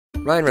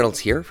Ryan Reynolds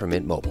here from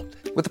Mint Mobile.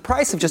 With the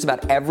price of just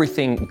about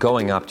everything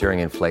going up during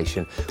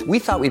inflation, we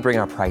thought we'd bring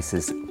our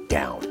prices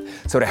down.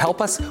 So to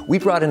help us, we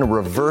brought in a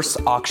reverse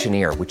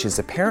auctioneer, which is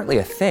apparently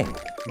a thing.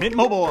 Mint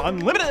Mobile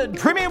Unlimited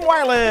Premium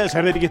Wireless.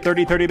 How to get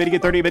 30, 30, bit to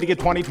get 30, bit to get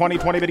 20, 20,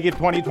 20, bit to get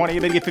 20, 20,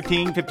 bit to get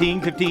 15,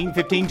 15, 15,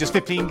 15, just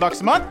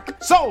 $15 a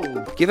month?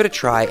 Sold! Give it a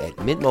try at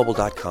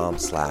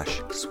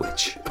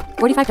mintmobile.com/switch.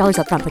 $45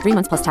 up front for 3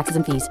 months plus taxes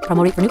and fees.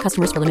 Promo rate for new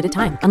customers for limited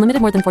time.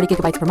 Unlimited more than 40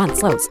 gigabytes per month.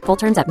 Slows full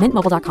terms at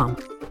mintmobile.com.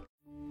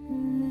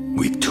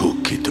 We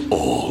took it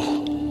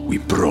all. We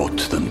brought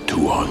them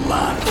to our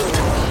land.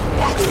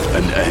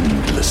 An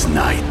endless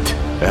night,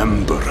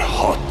 ember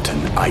hot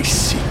and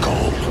icy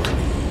cold.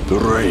 The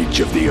rage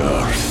of the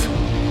earth.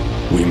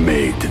 We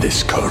made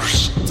this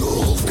curse.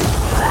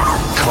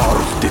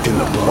 Carved it in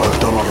the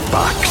blood on our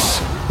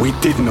backs. We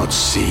did not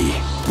see.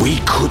 We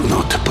could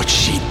not, but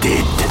she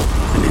did.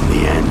 And in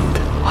the end...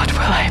 What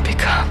will I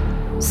become?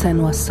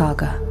 Senua's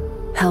Saga.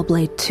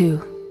 Hellblade 2.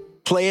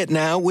 Play it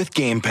now with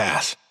Game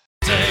Pass.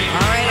 All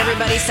right,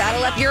 everybody,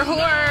 saddle up your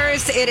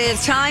horse. It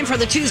is time for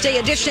the Tuesday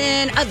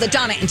edition of the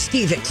Donna and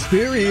Steve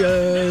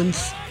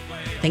Experience.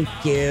 Thank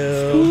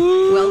you.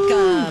 Woo.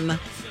 Welcome.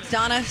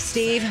 Donna,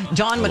 Steve,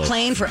 John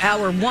McClain for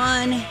hour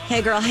one.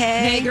 Hey, girl,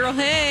 hey. Hey, girl,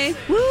 hey.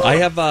 Woo. I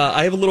have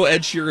a little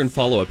Ed Sheeran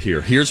follow-up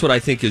here. Here's what I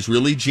think is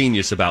really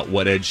genius about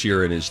what Ed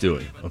Sheeran is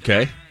doing,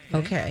 okay?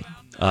 Okay.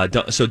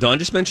 So Don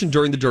just mentioned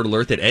during the Dirt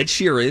Alert that Ed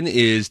Sheeran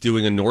is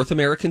doing a North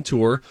American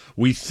tour.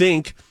 We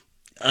think...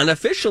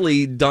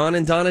 Unofficially, Don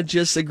and Donna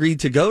just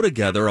agreed to go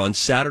together on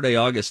Saturday,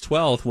 August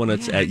 12th, when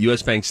it's at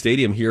US Bank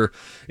Stadium here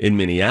in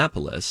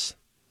Minneapolis.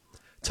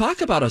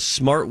 Talk about a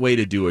smart way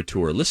to do a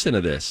tour. Listen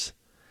to this.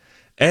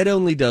 Ed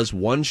only does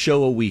one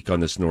show a week on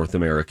this North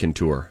American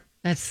tour.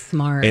 That's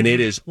smart. And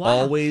it is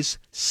always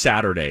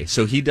Saturday.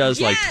 So he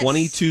does like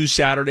 22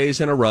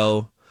 Saturdays in a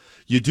row.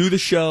 You do the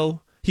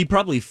show. He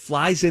probably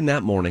flies in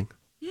that morning.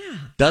 Yeah.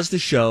 Does the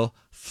show.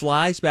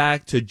 Flies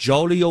back to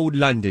jolly old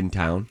London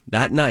town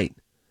that night.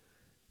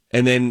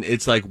 And then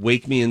it's like,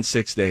 wake me in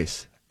 6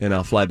 days, and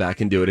I'll fly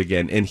back and do it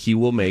again. And he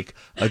will make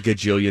 $1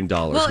 gajillion.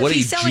 Well, what if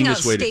he's selling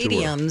out way to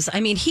stadiums, I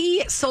mean,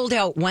 he sold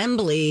out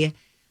Wembley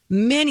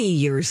many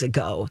years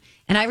ago.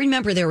 And I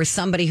remember there was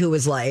somebody who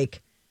was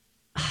like,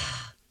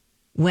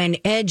 when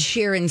Ed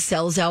Sheeran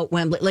sells out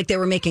Wembley, like they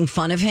were making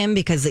fun of him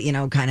because,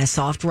 kind of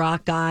soft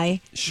rock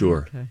guy.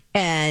 Sure. Okay.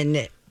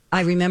 And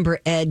I remember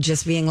Ed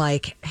just being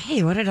like,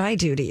 hey, what did I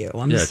do to you?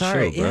 I'm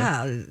sorry. Chill,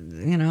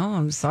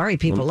 I'm sorry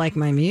people like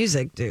my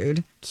music,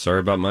 dude. Sorry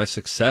about my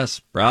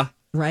success, brah.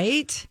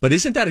 Right? But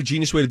isn't that a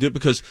genius way to do it?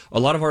 Because a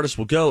lot of artists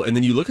will go, and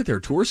then you look at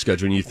their tour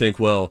schedule, and you think,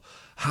 well,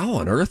 how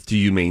on earth do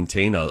you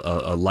maintain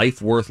a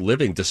life worth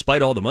living,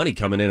 despite all the money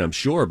coming in, I'm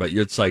sure? But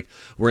it's like,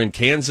 we're in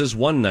Kansas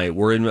one night,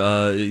 we're in,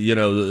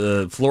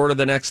 Florida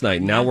the next night,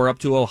 and now we're up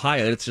to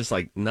Ohio, and it's just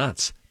like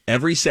nuts.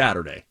 Every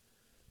Saturday.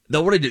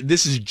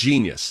 This is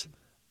genius.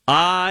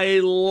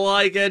 I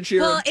like Ed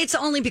Sheeran. Well, it's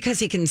only because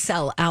he can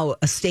sell out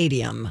a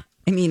stadium.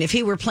 I mean, if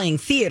he were playing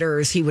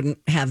theaters, he wouldn't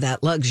have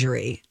that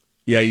luxury.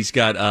 Yeah, he's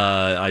got,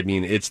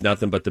 it's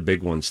nothing but the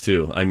big ones,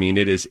 too. I mean,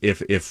 it is,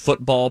 if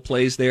football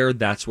plays there,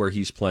 that's where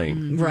he's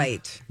playing.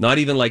 Right. Not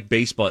even like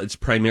baseball. It's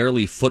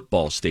primarily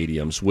football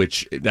stadiums,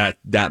 which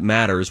that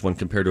matters when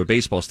compared to a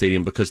baseball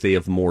stadium because they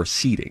have more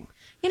seating.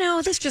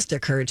 This just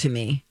occurred to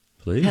me.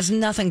 Please. It has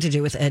nothing to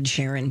do with Ed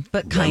Sheeran,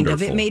 but kind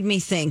of. It made me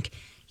think,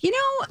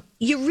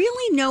 you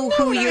really know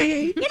who you're...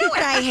 You know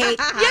what I hate?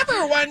 You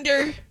ever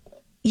wonder...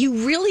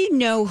 You really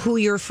know who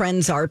your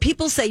friends are.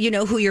 People say you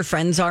know who your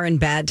friends are in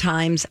bad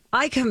times.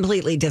 I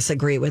completely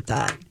disagree with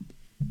that.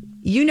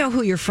 You know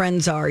who your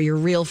friends are, your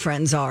real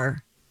friends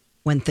are,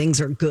 when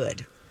things are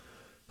good.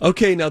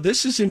 Okay, now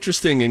this is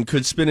interesting and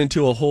could spin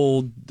into a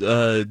whole,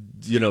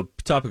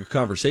 topic of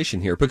conversation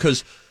here.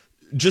 Because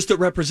just to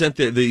represent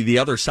the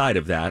other side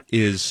of that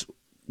is...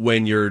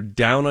 When you're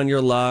down on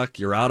your luck,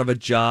 you're out of a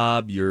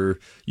job, you've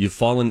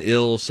fallen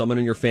ill, someone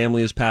in your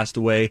family has passed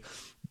away,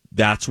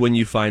 that's when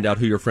you find out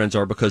who your friends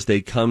are because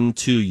they come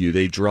to you,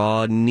 they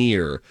draw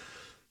near.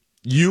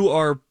 You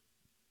are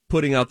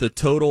putting out the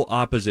total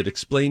opposite.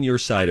 Explain your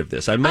side of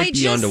this. I might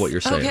be onto what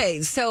you're saying.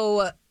 Okay,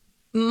 so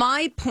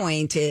my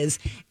point is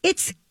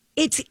it's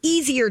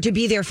easier to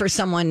be there for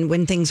someone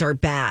when things are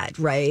bad,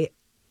 right?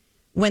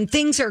 When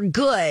things are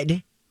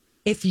good,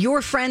 if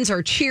your friends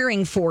are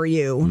cheering for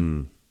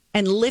you...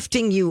 and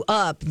lifting you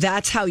up,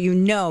 that's how you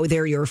know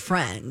they're your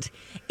friend.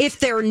 If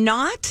they're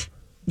not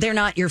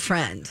your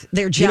friend.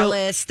 They're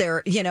jealous,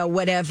 they're,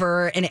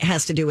 whatever, and it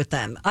has to do with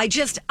them. I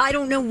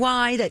don't know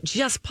why that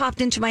just popped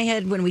into my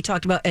head when we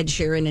talked about Ed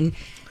Sheeran.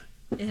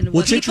 And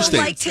what's people interesting,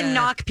 like to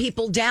knock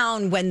people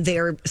down when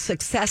they're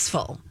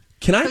successful.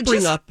 Can I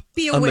bring up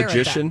a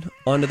magician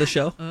onto the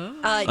show?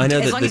 I know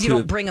as long as you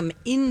don't bring him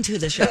into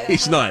the show.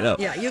 He's not, no.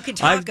 Yeah, you can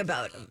talk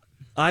about him.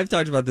 I've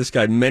talked about this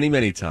guy many,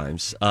 many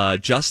times.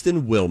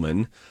 Justin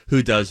Willman,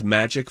 who does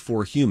Magic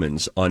for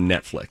Humans on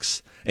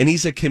Netflix. And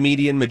he's a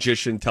comedian,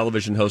 magician,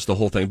 television host, the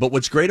whole thing. But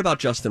what's great about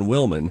Justin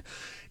Willman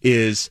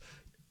is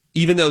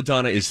even though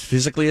Donna is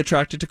physically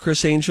attracted to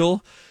Chris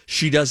Angel,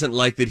 she doesn't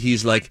like that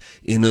he's like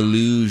an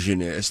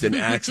illusionist and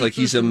acts like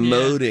he's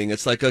emoting.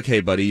 It's like, okay,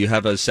 buddy, you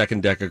have a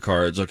second deck of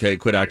cards. Okay,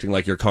 quit acting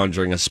like you're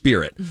conjuring a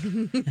spirit.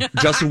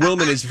 Justin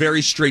Willman is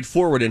very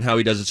straightforward in how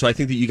he does it, so I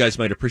think that you guys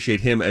might appreciate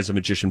him as a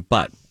magician.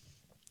 But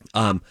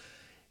I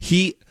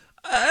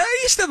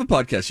used to have a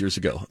podcast years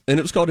ago, and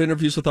it was called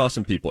Interviews with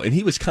Awesome People, and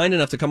he was kind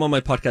enough to come on my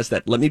podcast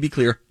that, let me be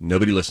clear,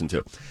 nobody listened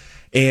to.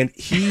 And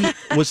he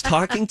was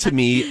talking to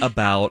me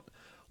about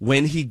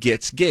when he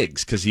gets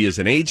gigs, because he is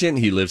an agent,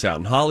 he lives out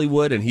in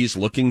Hollywood, and he's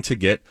looking to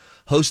get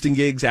hosting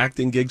gigs,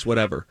 acting gigs,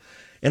 whatever.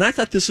 And I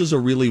thought this was a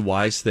really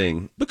wise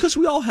thing, because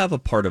we all have a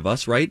part of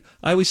us, right?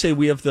 I always say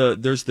we have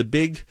there's the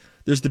big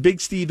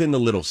Steve and the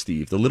little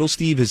Steve. The little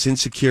Steve is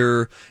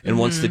insecure and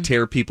wants to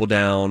tear people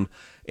down,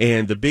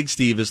 and the big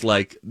Steve is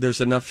like, there's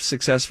enough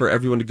success for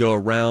everyone to go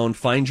around,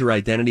 find your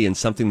identity in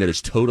something that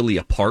is totally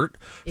apart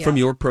from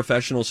your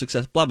professional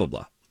success, blah, blah,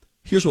 blah.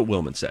 Here's what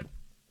Willman said.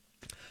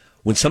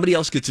 When somebody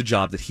else gets a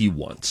job that he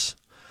wants,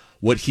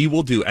 what he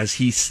will do, as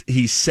he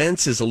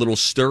senses a little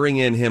stirring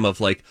in him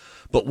of like,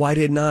 but why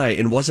didn't I?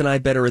 And wasn't I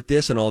better at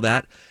this and all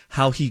that?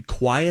 How he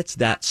quiets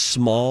that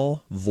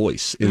small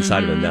voice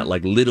inside of him, that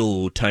like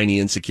little tiny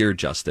insecure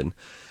Justin,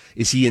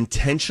 is he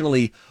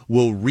intentionally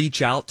will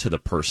reach out to the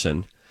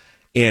person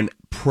and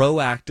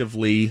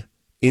proactively,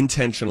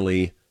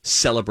 intentionally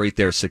celebrate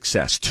their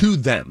success to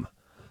them.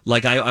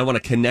 Like, I want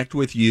to connect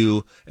with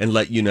you and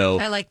let you know,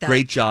 I like that.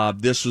 Great job,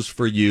 this was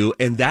for you.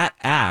 And that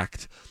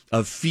act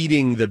of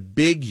feeding the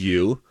big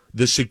you,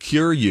 the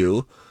secure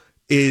you,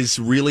 is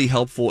really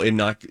helpful in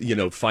not,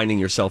 finding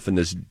yourself in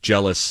this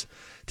jealous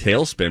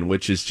tailspin,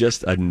 which is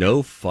just a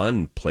no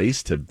fun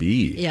place to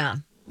be. Yeah.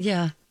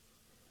 Yeah.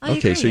 I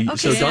Okay, agree.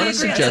 so Donna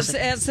suggests...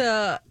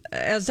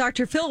 As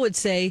Dr. Phil would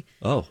say,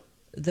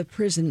 the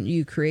prison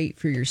you create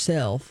for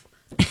yourself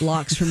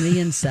locks from the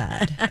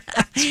inside.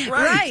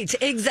 Right,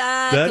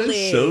 exactly. That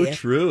is so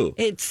true.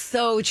 It's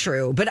so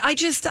true. But I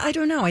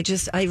don't know.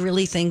 I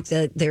really think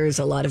that there's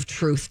a lot of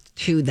truth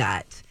to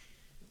that.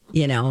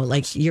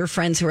 Like your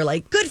friends who are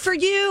like, good for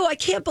you. I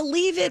can't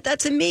believe it.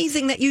 That's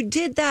amazing that you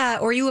did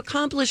that or you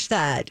accomplished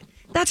that.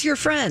 That's your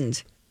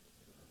friend.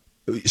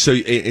 So,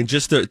 and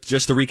just to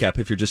recap,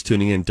 if you're just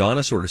tuning in,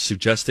 Donna sort of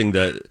suggesting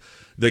that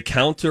the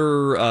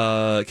counter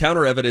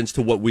evidence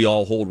to what we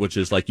all hold, which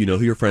is like,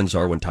 who your friends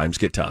are when times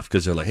get tough,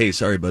 because they're like, hey,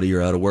 sorry, buddy,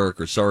 you're out of work,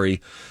 or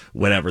sorry,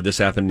 whenever this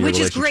happened in your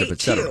relationship,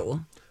 etc. Which is great,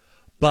 too.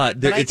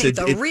 But I think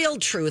the real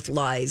truth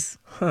lies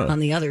on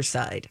the other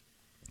side.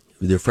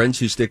 They're friends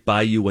who stick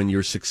by you when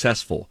you're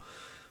successful,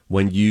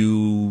 when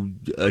you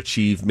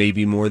achieve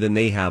maybe more than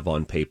they have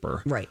on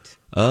paper. Right.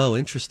 Oh,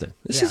 interesting.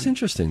 This is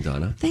interesting,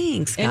 Donna.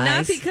 Thanks, guys. And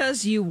not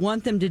because you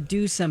want them to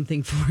do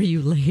something for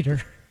you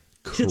later.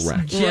 Correct.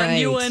 Just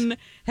genuine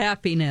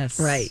happiness.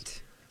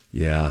 Right.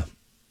 Yeah.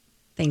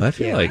 Thank I you.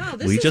 feel like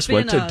we just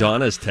went to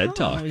Donna's TED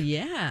Talk. Oh,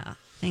 yeah.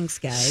 Thanks,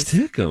 guys.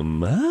 Stick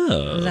 'em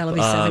up. That'll be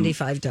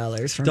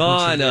 $75 from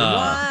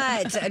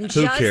Donna. What? I'm Who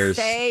just cares?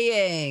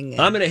 saying.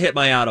 I'm going to hit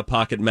my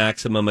out-of-pocket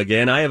maximum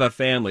again. I have a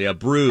family, a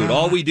brood.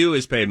 All we do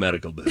is pay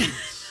medical bills.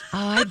 Oh,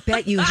 I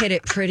bet you hit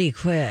it pretty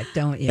quick,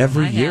 don't you?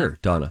 Every year,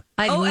 Donna.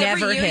 I've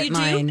never hit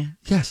mine.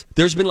 Yes.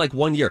 There's been like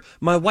 1 year.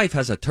 My wife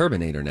has a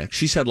Terminator neck.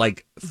 She's had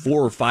like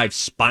 4 or 5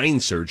 spine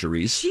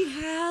surgeries. She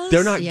has?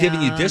 They're not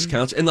giving you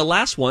discounts. And the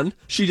last one,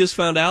 she just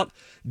found out,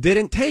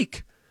 didn't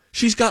take.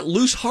 She's got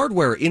loose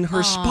hardware in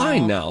her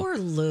spine now. Poor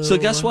Lou. So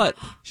guess what?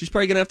 She's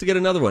probably going to have to get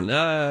another one.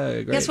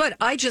 Great. Guess what?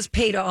 I just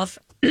paid off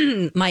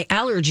my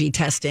allergy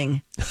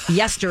testing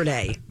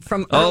yesterday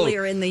from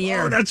earlier in the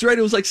year. Oh, that's right.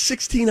 It was like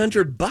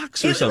 $1,600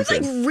 or something. It was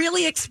like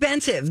really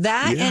expensive.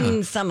 That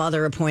and some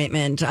other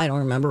appointment. I don't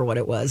remember what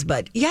it was.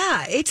 But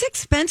yeah, it's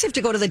expensive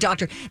to go to the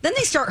doctor. Then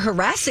they start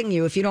harassing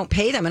you if you don't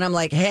pay them. And I'm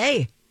like,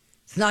 hey,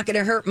 it's not going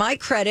to hurt my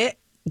credit.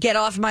 Get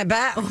off my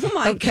back. Oh,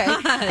 my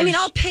gosh. I mean,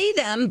 I'll pay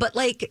them, but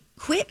like,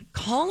 quit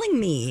calling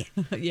me.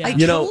 Yeah. I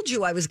told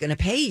you I was going to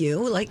pay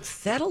you. Like,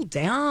 settle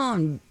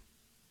down,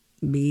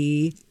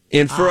 me.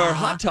 And for our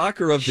hot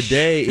talker of the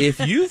day, if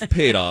you've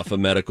paid off a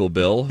medical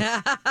bill,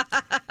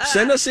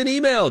 send us an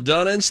email,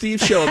 Donna and Steve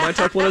Show at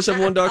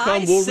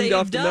mytalk1071.com. We'll read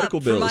off the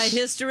medical bills. For my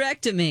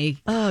hysterectomy.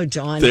 Oh,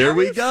 Dawn. There how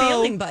we are you go.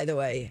 Feeling, by the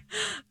way.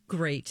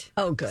 Great.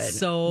 Oh, good.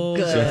 So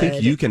good. So I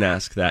think you can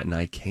ask that, and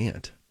I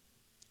can't.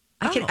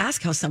 I can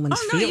ask how someone's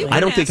no, you feeling. can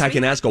I don't think ask I me.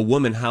 can ask a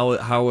woman how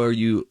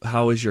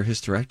is your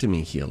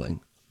hysterectomy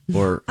healing?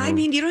 Or I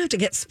mean, you don't have to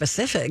get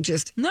specific.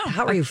 Just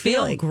how are you I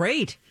feel feeling?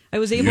 great. I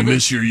was able You to.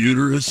 miss your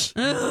uterus?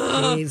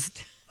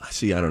 Pleased.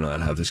 see, I don't know how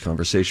to have this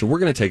conversation. We're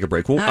going to take a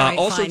break. Well, All right,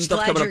 also, fine. stuff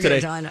Glad coming up you're today.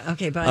 here, Dawn.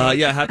 Okay, bye.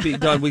 Yeah, happy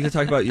Dawn. We can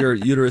talk about your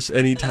uterus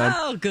anytime.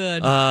 Oh,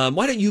 good.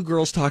 Why don't you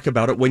girls talk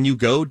about it when you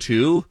go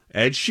to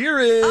Ed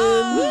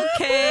Sheeran?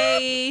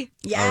 Okay.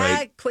 Yeah, all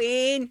right.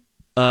 Queen.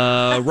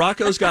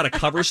 Rocco's got a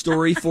cover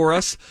story for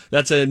us.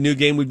 That's a new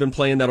game we've been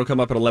playing. That'll come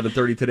up at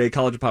 11:30 today.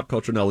 College of Pop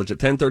Culture Knowledge at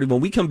 10:30.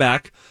 When we come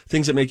back,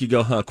 things that make you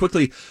go, huh?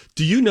 Quickly,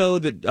 do you know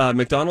that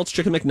McDonald's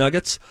Chicken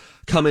McNuggets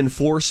come in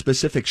 4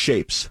 specific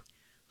shapes?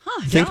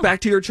 Think back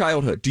to your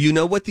childhood. Do you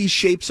know what these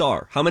shapes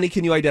are? How many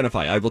can you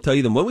identify? I will tell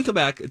you them when we come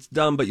back. It's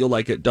dumb, but you'll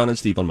like it. Donna and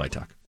Steve on My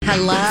Talk.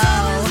 Hello.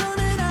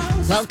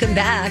 Welcome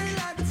back.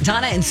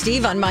 Donna and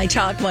Steve on My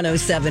Talk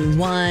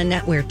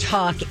 107.1, where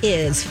talk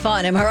is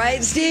fun. Am I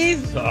right,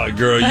 Steve? Oh,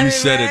 girl, you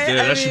said it there.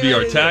 That should be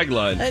our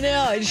tagline. I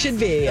know, it should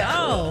be.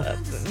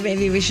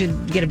 Maybe we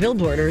should get a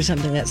billboard or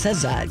something that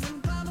says that.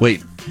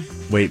 Wait,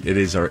 it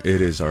is our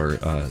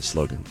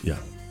slogan. Yeah.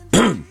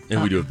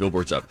 And we do have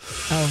billboards up.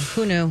 Oh,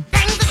 who knew?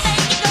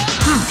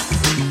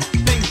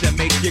 Things that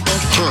make you go,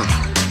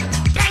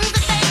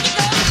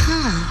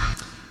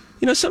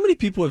 You know, so many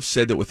people have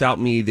said that without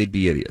me, they'd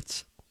be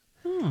idiots.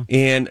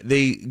 And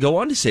they go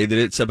on to say that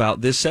it's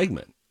about this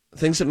segment,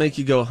 things that make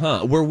you go,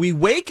 huh, where we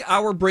wake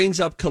our brains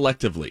up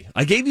collectively.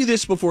 I gave you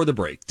this before the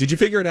break. Did you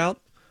figure it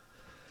out?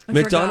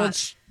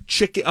 McDonald's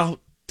chicken. Oh,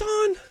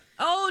 Don.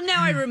 Oh,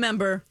 now I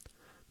remember.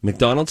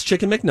 McDonald's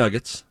Chicken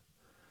McNuggets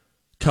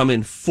come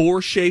in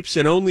 4 shapes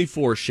and only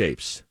 4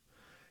 shapes.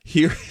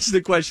 Here is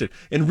the question.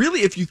 And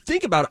really, if you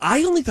think about it,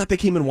 I only thought they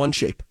came in 1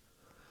 shape.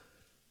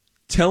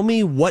 Tell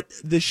me what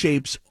the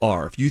shapes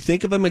are. If you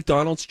think of a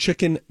McDonald's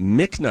Chicken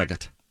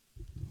McNugget,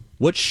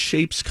 what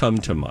shapes come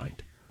to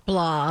mind?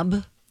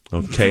 Blob.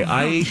 Okay,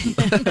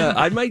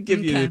 I might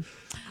give you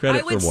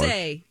credit I would for one.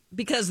 say,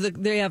 because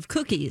they have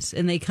cookies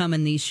and they come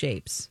in these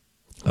shapes.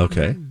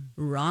 Okay.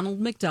 Ronald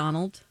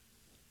McDonald.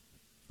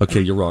 Okay,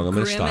 you're wrong. I'm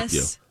going to stop you.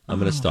 Grimace. I'm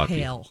going to stop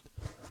hell.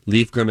 you.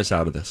 Leave Grimace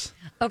out of this.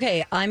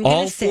 Okay, I'm All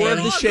going to say 4 of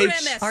the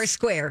shapes Grimace. are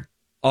square.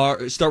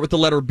 start with the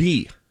letter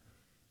B.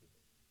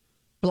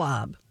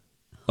 Blob.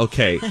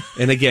 Okay,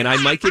 and again, I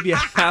might give you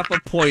half a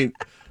point.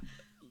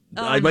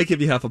 I might give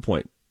you half a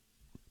point.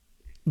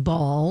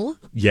 Ball.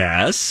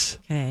 Yes.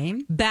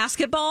 Okay.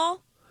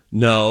 Basketball.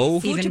 No.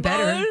 Even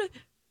better.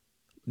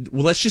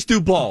 Well, let's just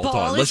do ball, Ball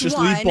Dawn. Let's is just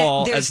one. leave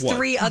ball There's as one.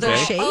 3 other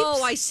okay? shapes.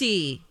 Oh, I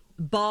see.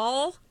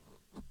 Ball.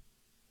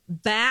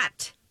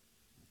 Bat.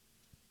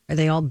 Are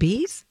they all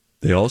bees?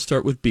 They all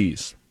start with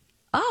B's.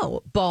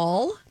 Oh,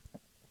 ball.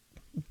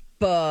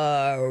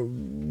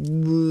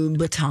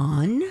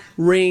 Baton.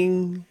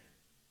 Ring.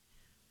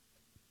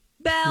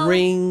 Bell.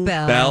 Ring.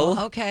 Bell.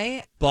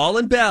 Okay. Ball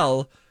and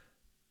bell.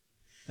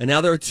 And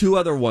now there are 2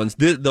 other ones.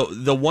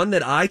 The one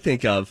that I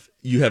think of,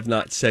 you have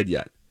not said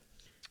yet.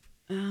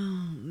 Oh,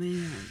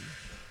 man.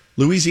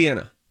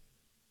 Louisiana.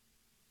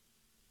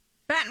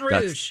 Baton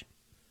Rouge.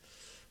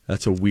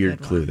 That's a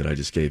weird clue that I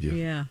just gave you.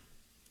 Yeah.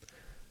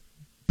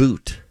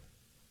 Boot.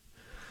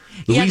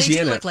 Yeah, they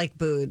do look like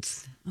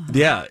boots.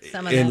 Yeah,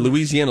 Some of and them.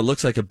 Louisiana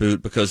looks like a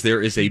boot because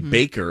there is a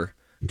baker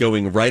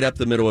going right up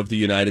the middle of the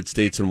United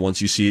States, and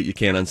once you see it, you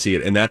can't unsee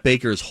it. And that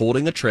baker is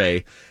holding a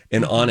tray,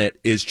 and on it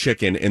is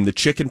chicken, and the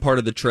chicken part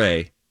of the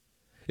tray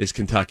is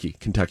Kentucky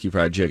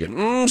Fried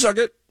Chicken. Suck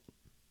it.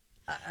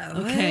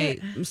 Okay,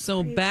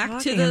 so back to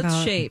talking the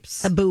about?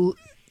 shapes. A boot.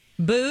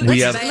 Boot. We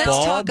have let's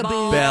ball, talk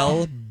about-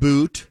 bell,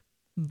 boot,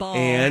 Ball.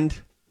 and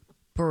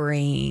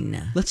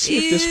Brain. let's see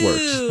if this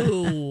works.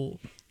 Ew.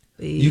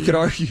 You could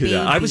argue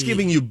that. I was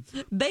giving you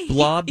Babies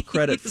blob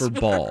credit for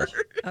ball.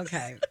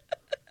 Okay.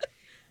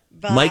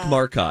 Mike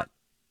Marcotte.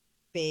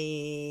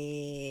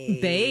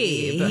 Babe.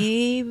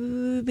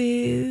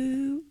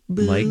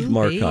 Mike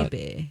Marcotte.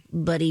 Baby.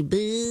 Buddy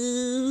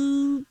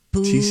boo.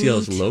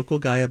 TCL's local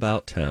guy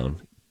about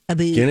town. A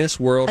boot. Guinness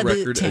World A boot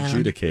Record town.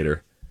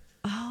 adjudicator.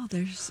 Oh,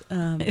 there's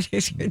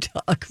There's your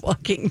dog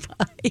walking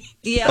by.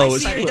 yeah, Oh, I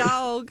it's see your like-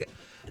 dog.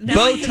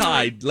 Bow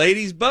tied,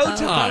 ladies, bow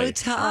tie. Bow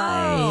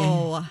tie.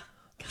 Oh,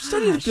 I'm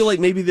starting to feel like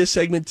maybe this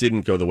segment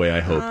didn't go the way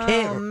I hoped.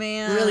 It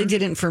man. really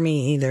didn't for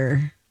me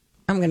either.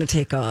 I'm going to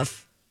take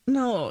off.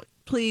 no,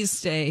 please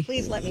stay.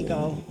 Please let me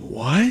go.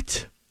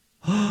 What?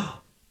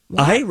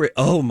 Irish.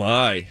 Oh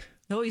my.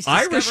 No, he's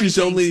Irish is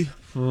discovering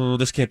only.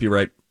 This can't be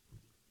right.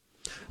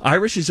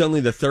 Irish is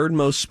only the 3rd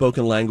most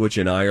spoken language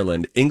in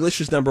Ireland. English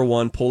is number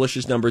 1. Polish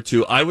is number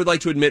 2. I would like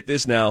to admit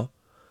this now.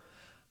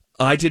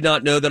 I did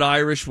not know that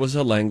Irish was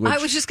a language. I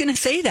was just going to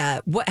say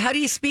that. What? How do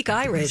you speak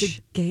Irish? Is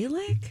it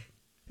Gaelic?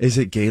 Is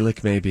it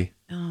Gaelic? Maybe.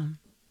 Oh,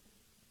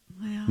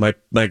 well.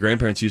 My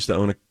grandparents used to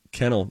own a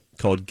kennel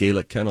called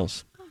Gaelic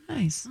Kennels. Oh,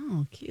 nice.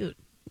 Oh, cute.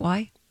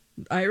 Why?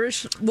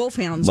 Irish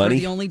wolfhounds Money? were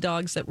the only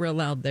dogs that were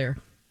allowed there.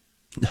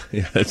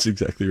 Yeah, that's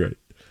exactly right.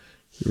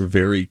 They were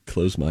very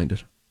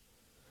close-minded.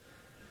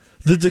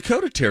 The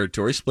Dakota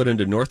Territory split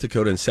into North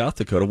Dakota and South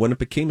Dakota when it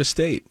became a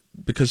state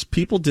because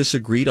people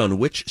disagreed on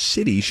which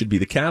city should be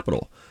the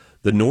capital.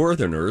 The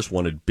Northerners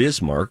wanted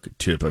Bismarck,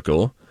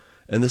 typical,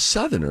 and the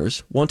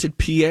Southerners wanted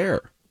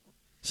Pierre.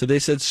 So they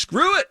said,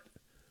 screw it!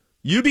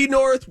 You be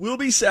North, we'll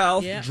be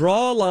South. Yeah.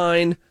 Draw a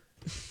line.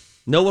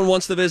 No one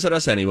wants to visit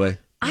us anyway.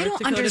 I North don't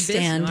Dakota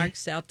understand. Bismarck,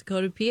 South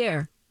Dakota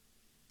Pierre.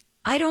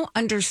 I don't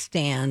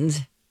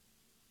understand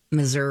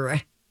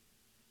Missouri.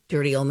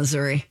 Dirty old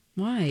Missouri.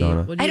 Why?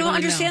 Donna. What do I you don't wanna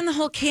understand know? the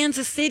whole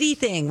Kansas City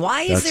thing.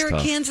 Why is That's there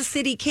tough. a Kansas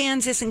City,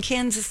 Kansas, and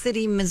Kansas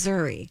City,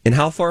 Missouri? And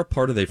how far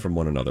apart are they from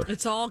one another?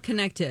 It's all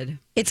connected.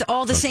 It's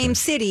all the same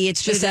city.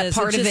 It's just that is.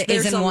 part It's of just it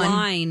is there's in a one.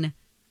 line.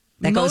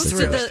 that goes most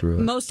through of it. Through it.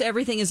 most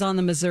everything is on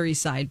the Missouri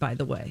side, by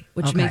the way,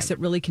 which Okay. makes it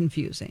really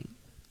confusing.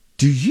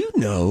 Do you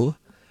know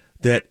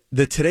that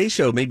the Today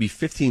Show, maybe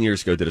 15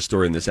 years ago, did a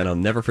story on this, and I'll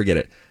never forget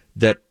it,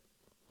 that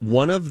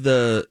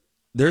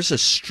there's a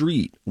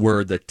street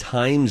where the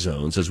time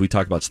zones, as we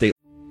talk about state.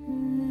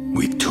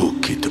 We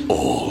took it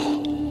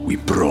all. We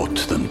brought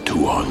them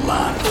to our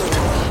land.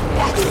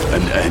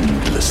 An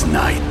endless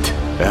night,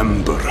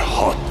 ember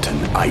hot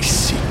and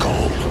icy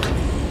cold.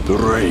 The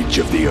rage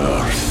of the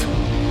earth.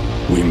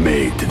 We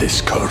made this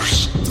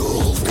curse.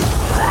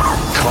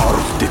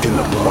 Carved it in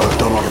the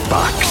blood on our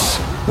backs.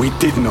 We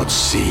did not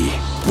see.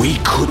 We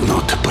could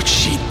not, but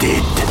she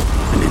did.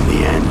 And in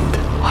the end,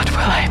 What will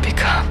I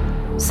become?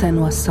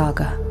 Senua's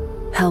Saga.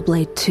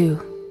 Hellblade 2.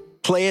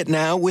 Play it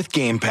now with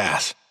Game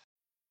Pass.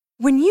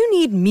 When you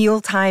need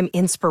mealtime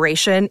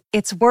inspiration,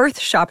 it's worth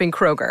shopping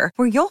Kroger,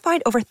 where you'll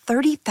find over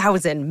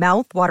 30,000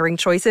 mouth-watering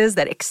choices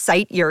that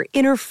excite your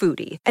inner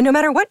foodie. And no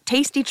matter what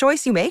tasty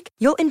choice you make,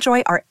 you'll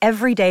enjoy our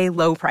everyday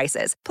low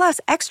prices, plus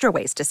extra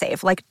ways to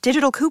save, like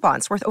digital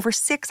coupons worth over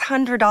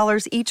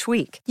 $600 each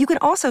week. You can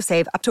also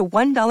save up to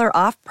 $1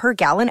 off per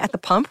gallon at the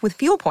pump with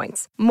fuel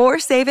points. More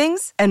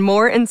savings and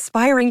more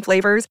inspiring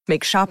flavors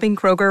make shopping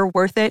Kroger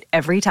worth it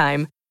every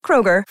time.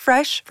 Kroger,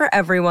 fresh for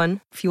everyone.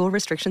 Fuel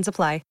restrictions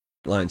apply.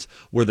 Lines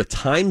where the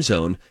time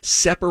zone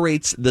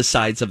separates the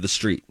sides of the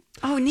street.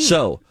 Oh, neat.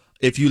 So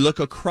if you look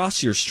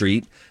across your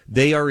street,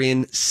 they are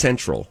in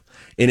Central.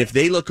 And if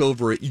they look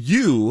over at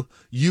you,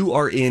 you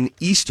are in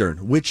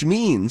Eastern, which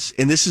means,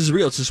 and this is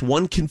real, it's just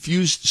one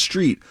confused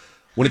street.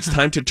 When it's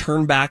time to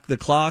turn back the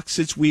clocks,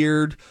 it's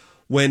weird.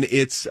 When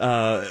it's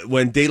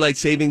when daylight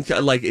saving,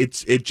 like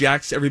it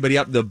jacks everybody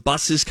up. The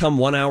buses come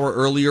 1 hour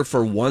earlier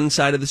for one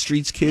side of the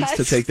street's kids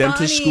to take them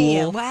to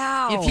school.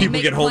 Wow! If you People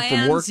make get home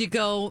plans, from work. you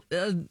go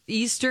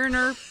Eastern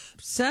or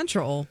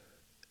Central.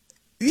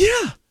 Yeah.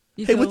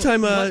 You Hey, go, what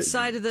time what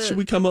side of the? should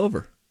we come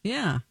over?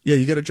 Yeah. Yeah,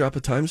 you got to drop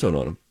a time zone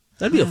on them.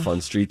 That'd be a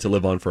fun street to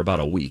live on for about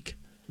a week.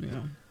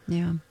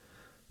 Yeah.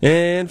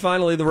 And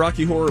finally, the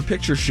Rocky Horror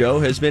Picture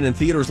Show has been in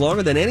theaters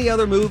longer than any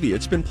other movie.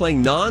 It's been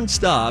playing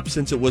nonstop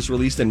since it was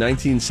released in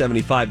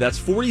 1975. That's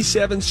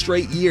 47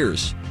 straight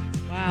years.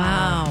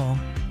 Wow.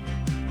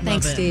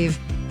 Thanks, it. Steve.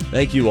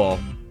 Thank you all.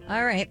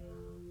 All right.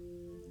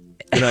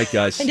 Good night,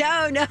 guys.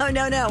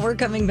 No. We're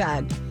coming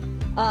back.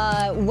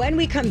 When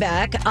we come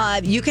back,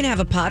 you can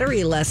have a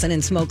pottery lesson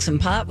and smoke some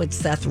pot with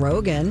Seth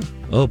Rogen.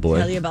 Oh, boy.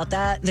 Tell you about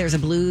that. There's a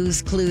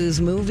Blues Clues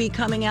movie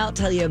coming out.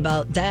 Tell you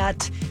about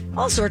that.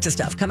 All sorts of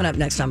stuff coming up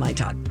next on My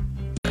Talk.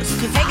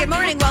 Hey, good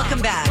morning.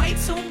 Welcome back.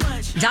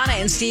 Donna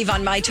and Steve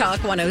on My Talk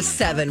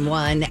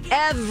 107.1.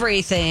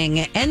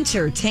 Everything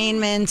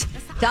entertainment.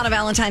 Donna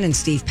Valentine and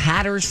Steve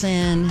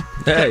Patterson.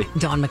 Hey.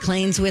 Dawn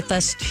McLean's with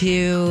us,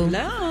 too.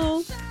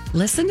 Hello.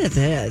 Listen to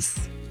this.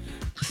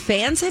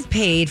 Fans have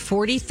paid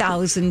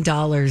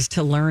 $40,000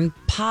 to learn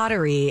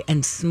pottery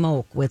and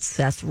smoke with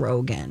Seth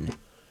Rogen.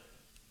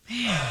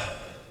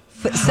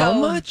 How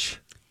much?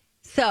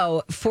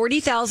 So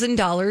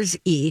 $40,000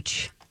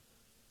 each.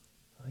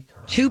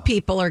 Two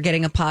people are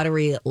getting a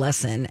pottery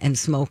lesson and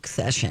smoke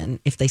session,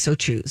 if they so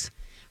choose,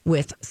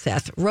 with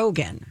Seth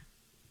Rogen.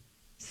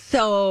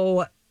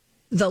 So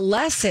the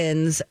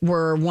lessons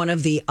were one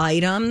of the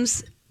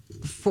items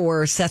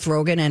for Seth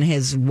Rogen and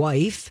his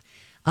wife.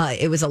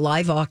 It was a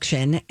live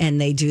auction,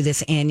 and they do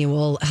this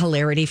annual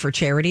Hilarity for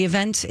Charity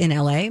event in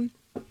LA.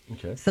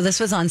 Okay. So this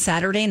was on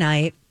Saturday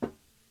night.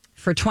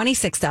 For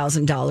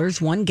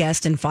 $26,000, one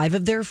guest and 5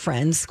 of their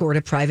friends scored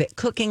a private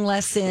cooking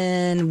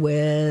lesson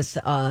with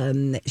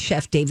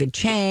Chef David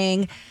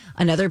Chang.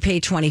 Another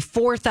paid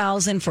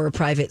 $24,000 for a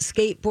private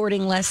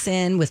skateboarding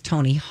lesson with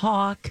Tony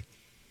Hawk.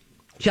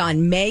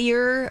 John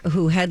Mayer,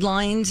 who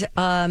headlined,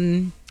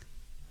 I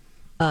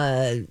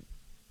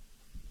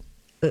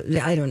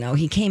don't know,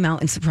 he came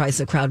out and surprised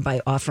the crowd by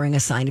offering a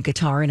signed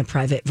guitar in a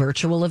private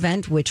virtual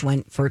event, which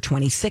went for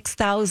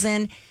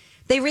 $26,000.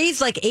 They raised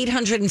like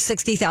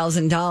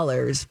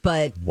 $860,000,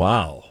 but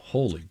Wow.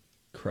 Holy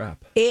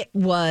crap. it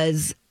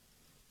was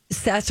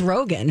Seth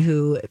Rogen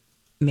who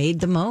made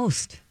the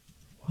most.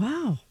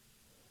 Wow.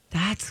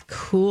 That's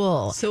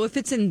cool. So if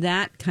it's in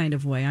that kind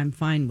of way, I'm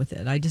fine with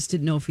it. I just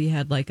didn't know if he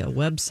had like a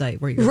website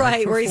where you're Right,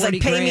 like, for where he's like, 40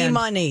 pay me grand.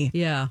 money.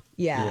 Yeah.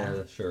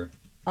 Yeah. Sure.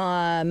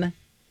 Huh.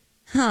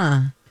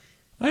 I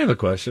have a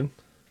question.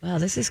 Wow,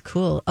 this is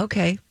cool.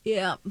 Okay.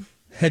 Yeah.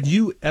 Had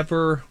you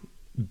ever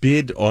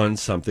bid on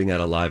something at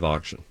a live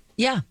auction?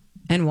 Yeah.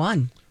 And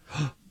won.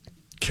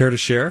 Care to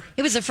share?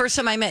 It was the first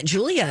time I met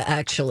Julia,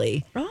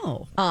 actually.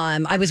 Oh.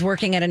 I was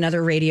working at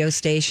another radio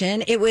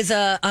station. It was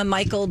a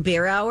Michael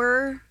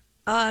Bierauer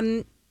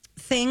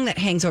thing that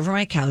hangs over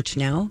my couch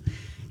now.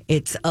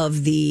 It's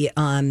of the,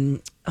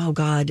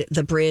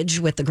 the bridge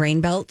with the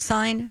grain belt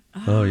sign.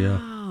 Oh, yeah.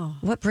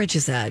 What bridge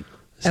is that?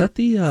 Is that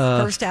the...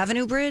 First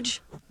Avenue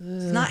Bridge?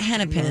 It's not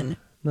Hennepin.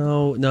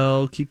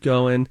 No, keep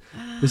going.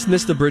 Isn't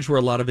this the bridge where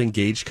a lot of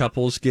engaged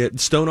couples get...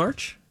 Stone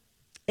Arch?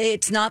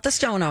 It's not the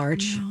Stone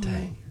Arch. No.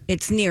 Dang.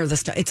 It's near the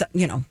Stone... It's,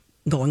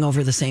 going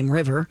over the same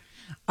river.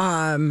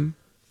 I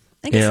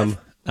think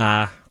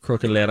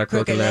Crooked ladder.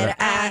 Crooked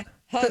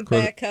Hug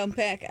back, come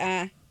back,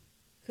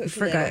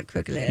 Forgot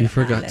crooked letter. You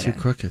forgot two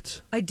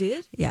crookeds. I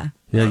did? Yeah.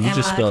 Yeah, you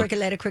just spelled crooked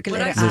letter,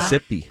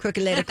 Mississippi.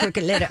 Crooked letter.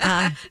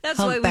 That's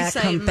why we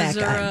say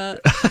Missouri.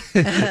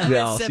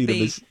 Yeah, I'll see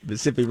the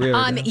Mississippi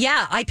River.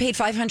 Yeah, I paid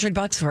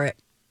 $500 for it.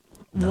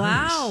 Nice.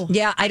 Wow.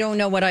 Yeah, I don't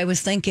know what I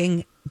was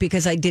thinking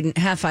because I didn't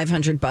have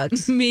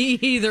 $500. Me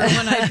either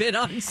when I bid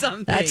on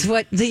something. That's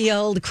what the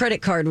old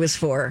credit card was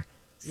for.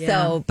 Yeah.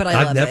 So, but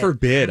I've never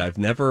bid. I've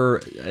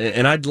never,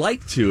 and I'd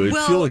like to. It'd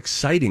feel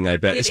exciting, I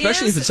bet.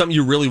 Especially if it's something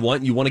you really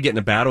want. You want to get in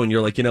a battle, and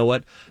you're like, you know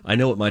what? I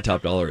know what my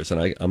top dollar is,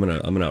 and I'm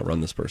gonna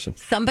outrun this person.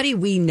 Somebody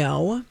we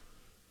know,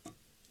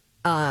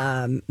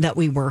 that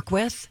we work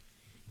with,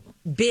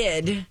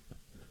 bid.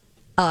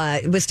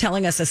 Was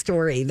telling us a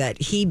story that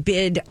he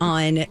bid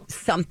on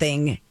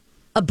something,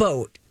 a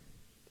boat,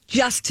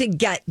 just to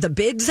get the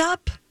bids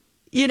up.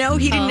 You know,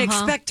 he didn't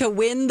expect to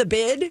win the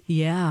bid.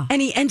 Yeah.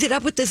 And he ended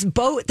up with this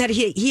boat that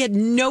he had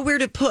nowhere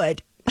to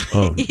put.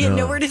 He had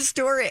nowhere to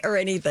store it or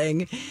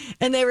anything.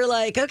 And they were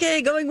like,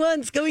 okay, going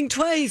once, going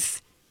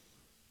twice.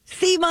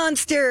 Sea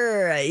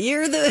Monster,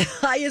 you're the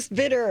highest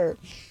bidder.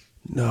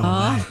 No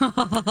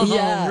way.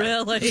 Yeah.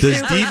 Really?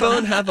 Does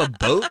D-Bone have a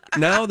boat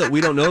now that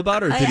we don't know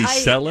about, or did he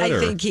sell it? I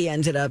think he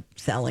ended up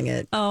selling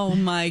it. Oh,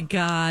 my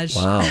gosh.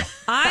 Wow.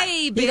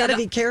 You got to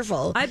be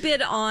careful. I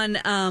bid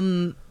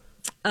on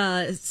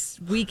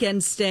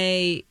weekend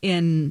stay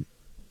in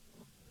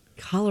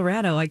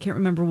Colorado. I can't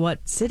remember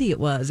what city it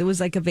was. It was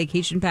like a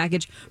vacation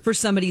package for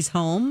somebody's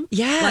home.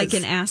 Yes. Like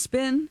in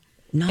Aspen.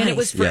 Nice. And it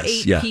was for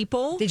 8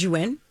 people. Did you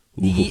win?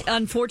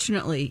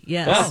 Unfortunately,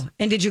 yes. Oh.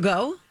 And did you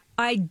go?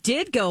 I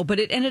did go, but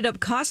it ended up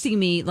costing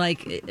me,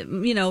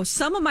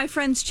 some of my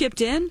friends chipped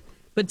in,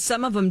 but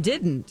some of them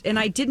didn't. And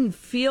I didn't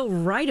feel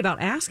right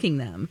about asking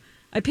them.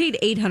 I paid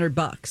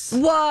 $800.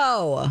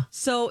 Whoa.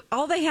 So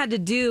all they had to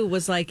do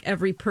was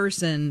every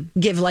person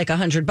give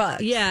 $100.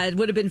 Yeah, it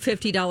would have been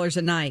 $50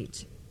 a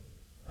night.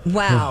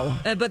 Wow.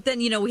 But then,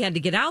 we had to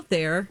get out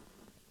there.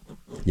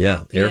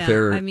 Yeah,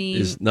 airfare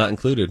is not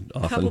included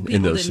often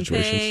in those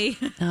situations.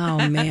 Pay.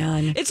 Oh,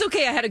 man. It's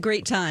okay. I had a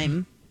great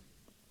time.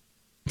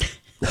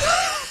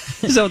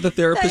 Is that what the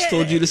therapist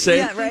told you to say?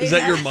 Yeah, right. Is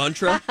that your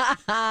mantra?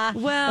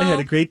 Well, I had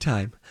a great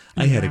time.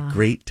 I had a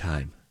great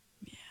time.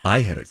 Yeah,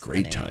 I had a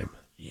great time.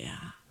 Yeah.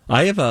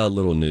 I have a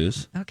little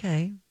news.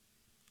 Okay.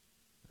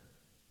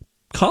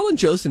 Colin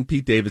Jost and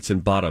Pete Davidson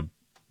bought a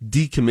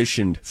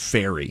decommissioned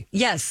ferry.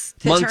 Yes,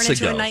 to months turn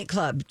into ago. a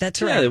nightclub.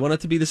 That's right. Yeah, they want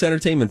it to be this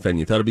entertainment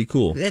venue. Thought it'd be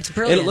cool. It's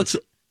brilliant. And it looks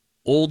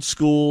old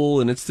school,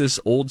 and it's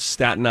this old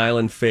Staten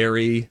Island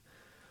ferry.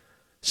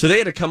 So they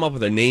had to come up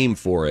with a name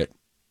for it.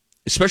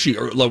 Especially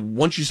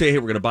once you say, hey,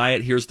 we're going to buy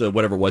it, here's the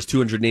whatever it was,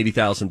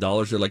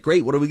 $280,000. They're like,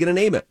 great, what are we going to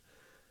name it?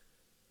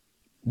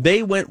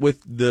 They went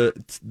with the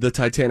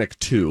Titanic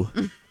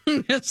 2.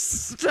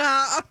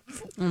 Stop.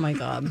 Oh, my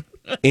God.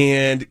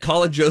 And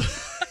Colin Jost,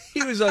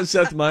 he was on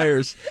Seth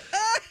Meyers,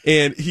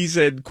 and he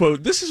said,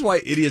 quote, this is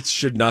why idiots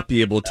should not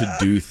be able to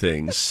do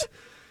things.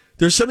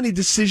 There's so many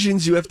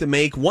decisions you have to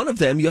make. One of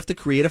them, you have to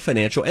create a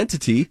financial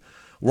entity.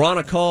 We're on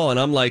a call, and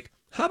I'm like,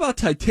 how about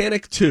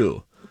Titanic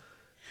 2?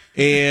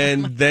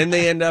 And then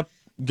they end up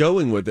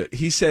going with it.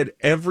 He said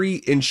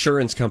every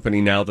insurance company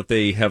now that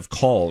they have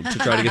called to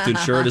try to get to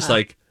insure it is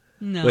like,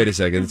 no. Wait a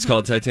second, it's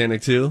called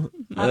Titanic 2?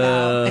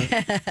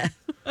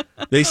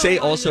 They say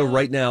also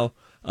right now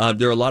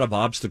there are a lot of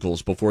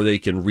obstacles before they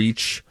can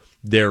reach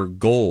their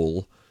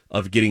goal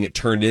of getting it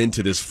turned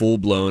into this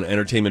full-blown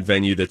entertainment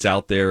venue that's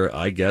out there,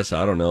 I guess,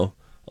 I don't know,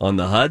 on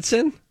the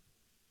Hudson?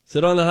 Is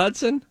it on the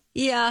Hudson?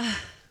 Yeah.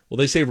 Well,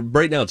 they say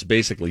right now it's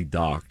basically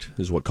docked,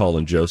 is what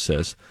Colin Jost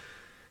says.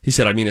 He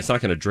said, it's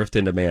not going to drift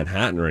into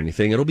Manhattan or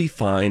anything. It'll be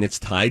fine. It's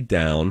tied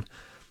down.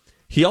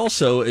 He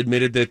also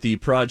admitted that the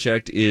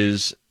project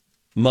is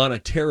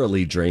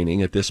monetarily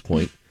draining at this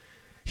point.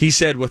 He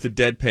said with a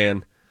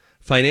deadpan,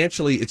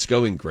 financially, it's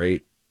going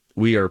great.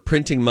 We are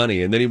printing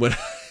money. And then he went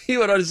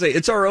on to say,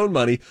 it's our own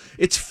money.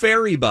 It's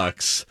ferry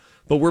bucks.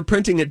 But we're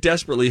printing it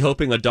desperately,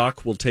 hoping a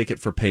dock will take it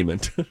for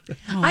payment.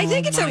 I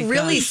think it's a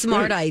really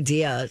smart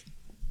idea.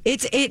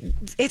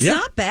 It's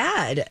not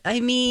bad. I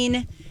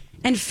mean...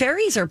 And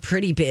ferries are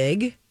pretty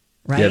big,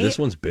 right? Yeah, this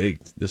one's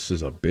big. This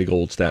is a big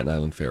old Staten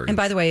Island ferry. And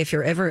by the way, if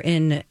you're ever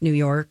in New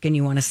York and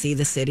you want to see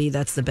the city,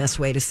 that's the best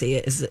way to see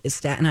it is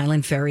Staten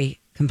Island Ferry,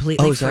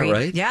 completely free. Oh, is that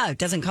right? Yeah, it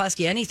doesn't cost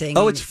you anything.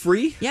 Oh, it's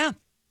free? Yeah.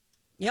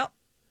 Yep.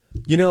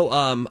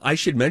 I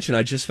should mention,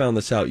 I just found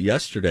this out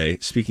yesterday,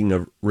 speaking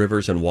of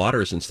rivers and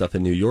waters and stuff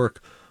in New York,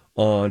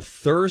 on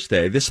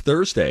this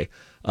Thursday,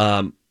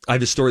 I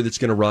have a story that's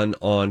going to run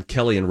on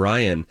Kelly and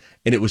Ryan,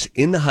 and it was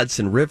in the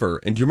Hudson River.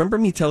 And do you remember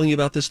me telling you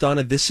about this,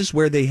 Donna? This is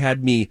where they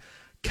had me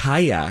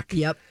kayak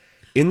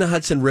in the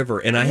Hudson River.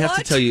 And I have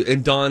to tell you,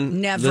 and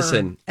Dawn,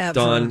 listen, ever.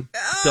 Dawn,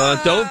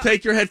 don't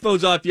take your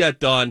headphones off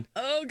yet, Dawn.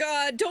 Oh,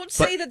 God, don't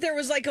say that there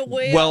was like a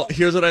whale. Well,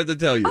 here's what I have to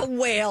tell you. A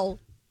whale.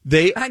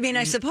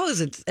 I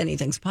suppose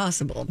anything's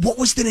possible. What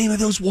was the name of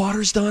those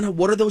waters, Donna?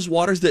 What are those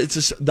waters?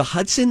 The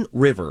Hudson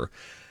River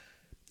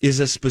is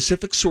a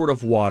specific sort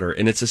of water,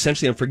 and it's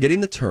essentially, I'm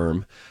forgetting the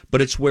term, but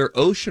it's where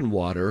ocean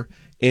water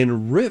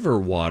and river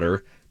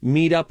water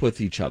meet up with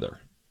each other.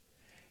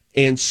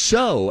 And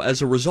so,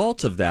 as a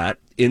result of that,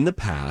 in the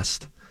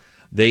past,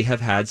 they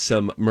have had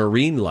some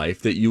marine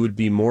life that you would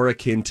be more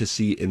akin to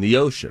see in the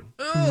ocean.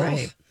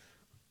 Right.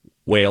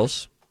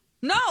 Whales.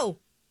 No.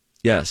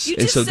 Yes. You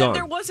and just so, said Dawn,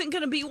 there wasn't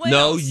going to be whales.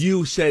 No,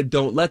 you said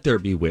don't let there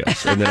be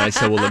whales. And then I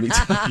said, well, let me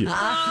tell you.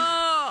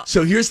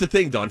 So here's the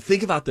thing, Dawn.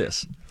 Think about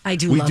this. I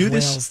do love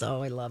whales,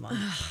 though. I love them.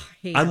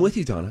 I'm with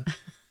you, Donna.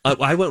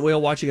 I went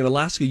whale watching in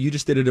Alaska. You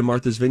just did it in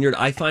Martha's Vineyard.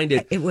 I find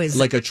it was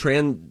like a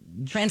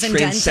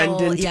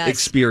transcendent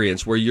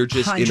experience where you're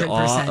just 100%. In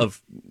awe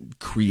of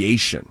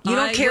creation. You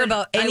don't care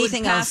about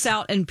anything else. I would pass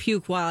out and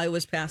puke while I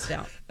was passed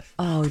out.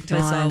 Oh,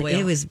 Dawn,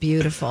 it was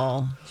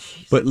beautiful.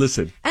 But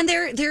listen, and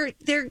they're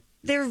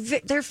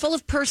full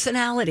of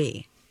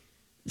personality.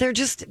 They're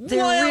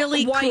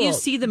really cool. Why you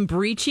see them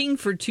breaching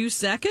for 2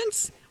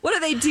 seconds? What do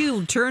they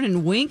do? Turn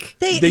and wink?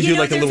 They do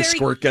like a little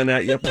squirt gun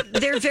at you.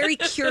 They're very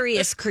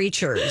curious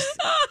creatures.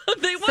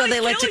 So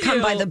they like to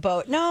come by the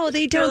boat. No,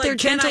 they don't. They're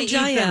gentle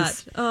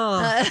giants.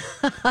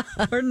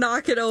 Or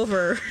knock it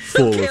over.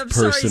 Full of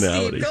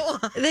personality. Sorry, Steve. Go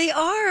on. They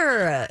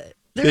are.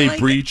 They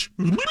breach.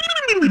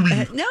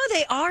 No,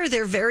 they are.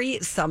 They're very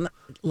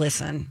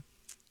Listen,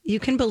 you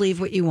can believe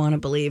what you want to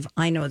believe.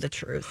 I know the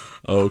truth.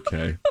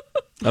 Okay.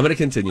 I'm going to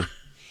continue.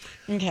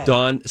 Okay.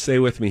 Dawn, stay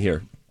with me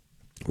here.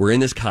 We're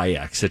in this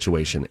kayak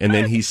situation. And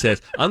then he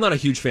says, I'm not a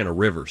huge fan of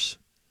rivers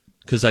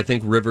because I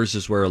think rivers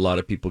is where a lot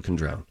of people can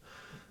drown.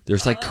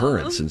 There's like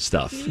currents and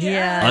stuff.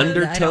 Yeah.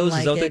 Undertows,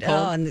 is that what they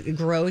call it? And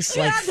gross,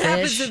 like fish. That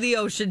happens in the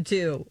ocean,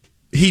 too.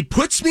 He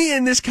puts me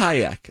in this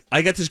kayak.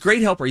 I got this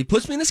great helper. He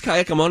puts me in this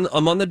kayak. I'm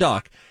on the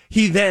dock.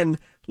 He then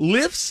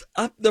lifts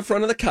up the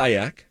front of the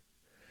kayak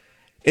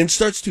and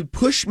starts to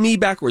push me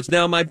backwards.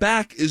 Now, my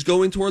back is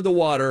going toward the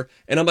water,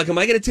 and I'm like, am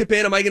I going to tip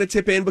in? Am I going to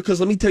tip in? Because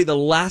let me tell you, the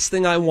last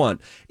thing I want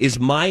is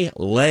my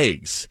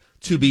legs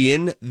to be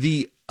in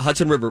the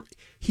Hudson River.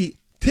 He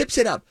tips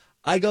it up.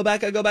 I go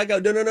back.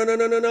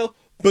 No.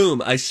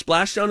 Boom. I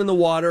splash down in the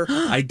water.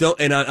 I don't,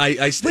 and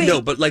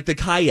no, but like the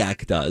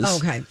kayak does. Oh,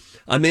 okay.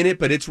 I'm in it,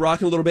 but it's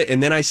rocking a little bit,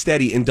 and then I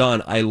steady. And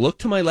Dawn, I look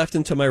to my left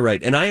and to my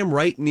right, and I am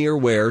right near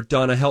where,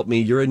 Donna, help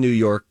me, you're a New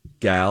York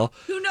gal.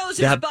 Who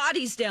knows if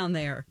bodies down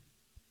there?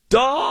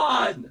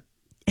 Dawn!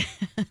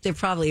 They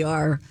probably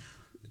are.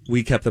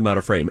 We kept them out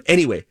of frame.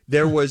 Anyway,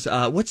 there was,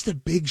 what's the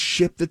big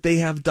ship that they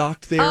have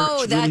docked there?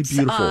 Oh, it's that's,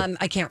 really beautiful.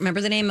 I can't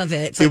remember the name of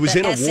it. It's like it was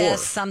in a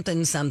SS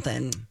war.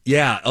 something.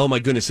 Yeah, oh my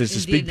goodness, it's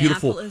this big,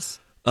 beautiful, no,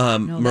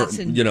 that's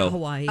in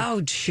Hawaii.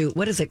 Oh, shoot,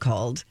 what is it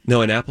called?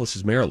 No, Annapolis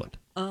is Maryland.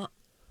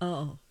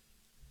 Oh.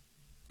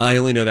 I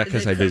only know that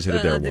because I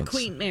visited there once. The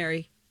Queen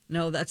Mary.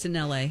 No, that's in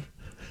L.A.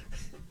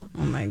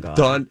 Oh, my God.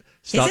 Dawn,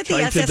 stop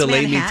trying to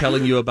delay me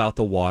telling you about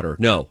the water.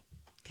 No.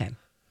 Okay.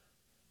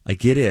 I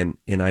get in,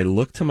 and I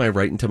look to my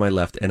right and to my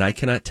left, and I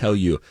cannot tell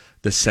you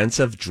the sense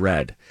of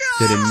dread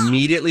that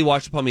immediately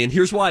washed upon me. And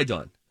here's why,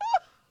 Dawn.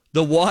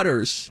 The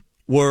waters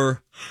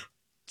were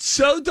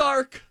so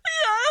dark.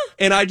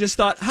 Yeah. And I just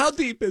thought, how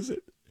deep is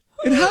it?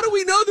 And how do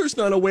we know there's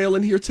not a whale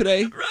in here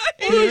today? Right.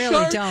 You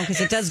really don't,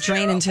 because it does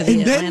drain into the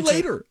Atlantic. And then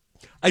later,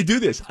 I do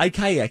this. I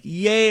kayak.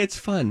 Yay, it's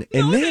fun.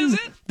 And then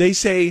they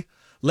say,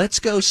 let's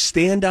go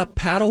stand-up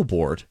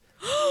paddleboard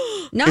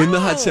in the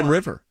Hudson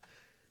River.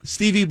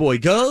 Stevie Boy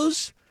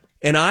goes,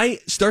 and I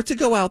start to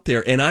go out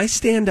there, and I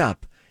stand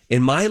up,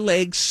 and my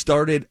legs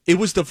started. It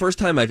was the first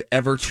time I've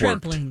ever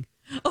twerked. Trembling.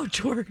 Oh,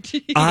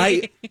 George.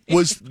 I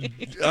was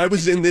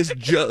in this,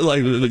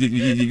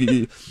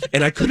 and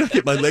I could not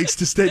get my legs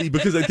to steady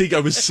because I think I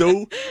was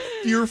so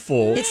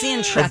fearful. It's the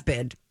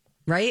Intrepid,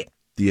 right?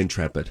 The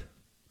Intrepid.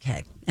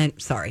 Okay. And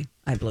sorry,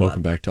 I blew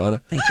Welcome back,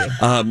 Donna. Thank you.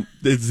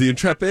 It's the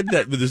Intrepid.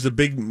 There's a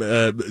big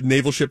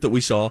naval ship that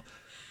we saw.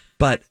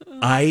 But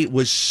I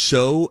was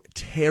so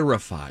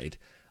terrified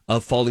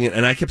of falling in.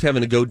 And I kept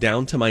having to go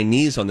down to my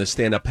knees on this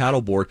stand-up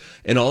paddleboard.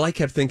 And all I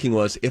kept thinking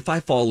was, if I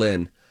fall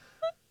in,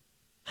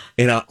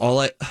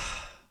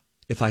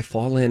 if I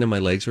fall in and my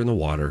legs are in the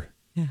water,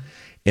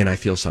 and I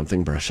feel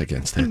something brush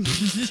against it,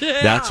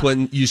 that's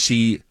when you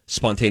see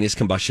spontaneous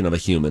combustion of a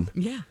human.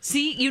 Yeah.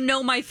 See, you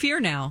know my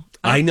fear now.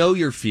 I know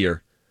your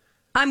fear.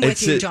 I'm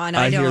with you, John.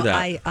 I know. Hear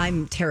that.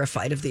 I'm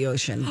terrified of the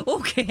ocean.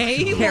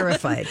 Okay.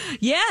 Terrified.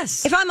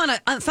 Yes. If I'm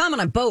on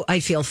a boat, I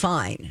feel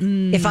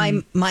fine. If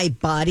my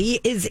body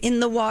is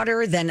in the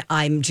water, then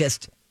I'm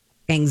just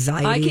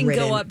anxiety. I can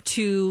ridden. go up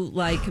to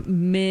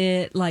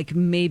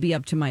maybe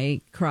up to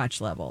my crotch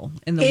level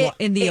in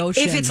the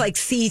ocean. If it's like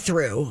see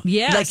through,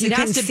 yes, like you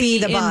can see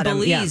the bottom.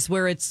 In Belize,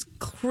 where it's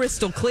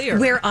crystal clear.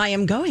 Where I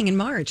am going in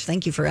March.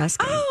 Thank you for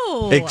asking.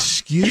 Oh,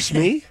 excuse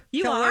me.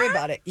 Don't worry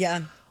about it.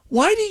 Yeah.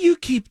 Why do you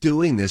keep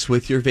doing this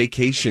with your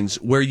vacations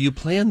where you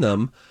plan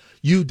them,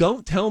 you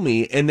don't tell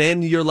me, and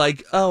then you're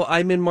like, oh,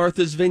 I'm in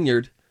Martha's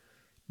Vineyard,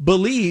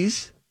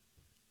 Belize?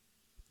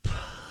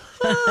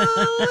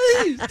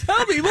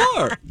 Tell me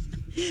more.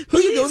 Who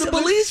are you going to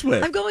Belize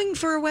with? I'm going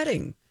for a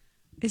wedding.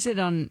 Is it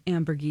on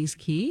Ambergris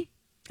Key?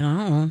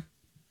 Oh.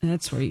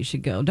 That's where you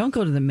should go. Don't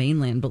go to the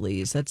mainland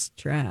Belize. That's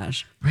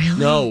trash. Really?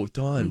 No,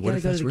 Dawn. What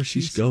if that's where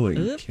she's going?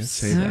 Oops. Can't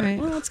say that. Right.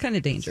 Well, it's kind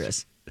of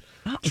dangerous.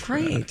 Oh,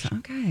 great.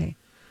 Okay.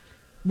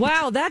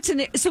 Wow,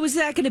 so is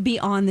that going to be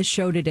on the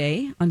show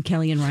today on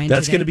Kelly and Ryan?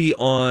 That's going to be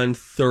on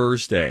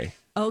Thursday.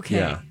 Okay.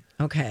 Yeah.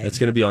 Okay. It's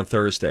going to be on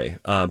Thursday.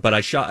 But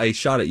I shot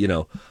it,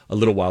 a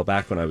little while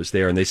back when I was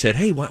there, and they said,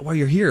 "Hey, while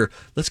you're here,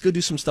 let's go do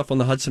some stuff on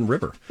the Hudson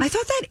River." I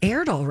thought that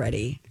aired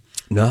already.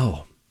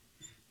 No.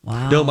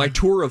 Wow. No, my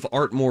tour of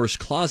Art Moore's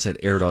Closet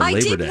aired on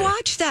Labor Day. I did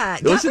watch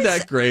that. Wasn't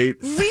that great?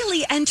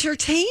 Really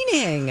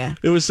entertaining.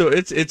 It was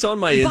it's on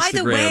my Instagram. By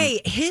the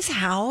way, his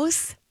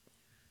house,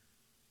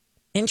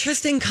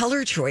 interesting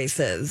color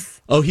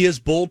choices. Oh, he has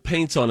bold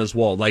paints on his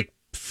wall, like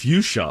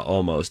fuchsia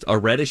almost, a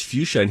reddish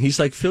fuchsia, and he's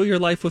like, fill your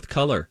life with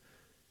color.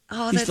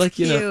 Oh, he's that's like,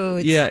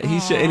 cute.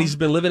 He's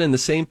been living in the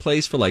same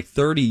place for like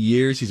 30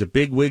 years. He's a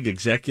big wig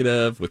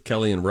executive with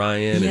Kelly and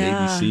Ryan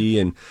and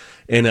ABC,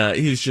 and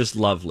he's just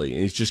lovely.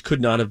 And he just could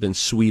not have been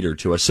sweeter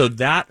to us. So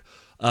that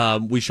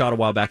we shot a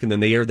while back, and then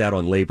they aired that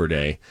on Labor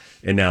Day,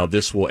 and now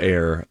this will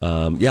air,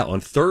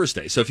 on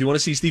Thursday. So if you want to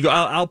see Steve,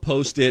 I'll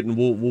post it, and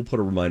we'll put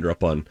a reminder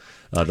up on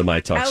the My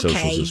Talk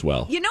socials as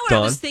well. You know what I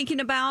was thinking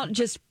about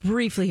just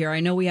briefly here?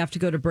 I know we have to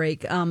go to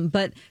break,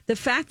 but the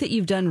fact that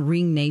you've done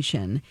Ring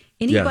Nation,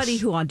 anybody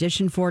who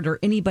auditioned for it or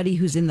anybody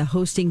who's in the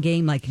hosting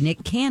game like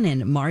Nick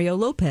Cannon, Mario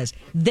Lopez,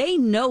 they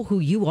know who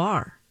you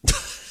are.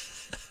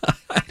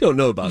 I don't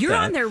know about that. You're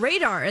on their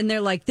radar, and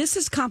they're like, this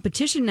is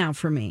competition now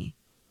for me.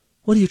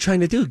 What are you trying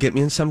to do? Get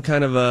me in some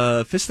kind of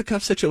a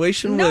fisticuff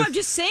situation? No, with I'm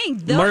just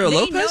saying. Mario they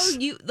Lopez? know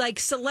you, like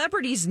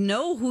celebrities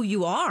know who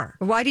you are.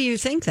 Why do you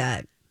think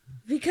that?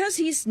 Because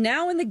he's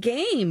now in the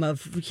game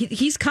of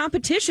he's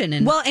competition,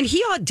 and and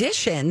he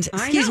auditioned.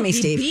 Excuse me,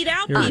 Steve. He beat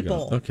out Here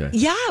people. Okay.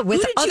 Yeah, with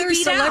Who did you other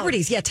beat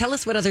celebrities. Yeah, tell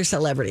us what other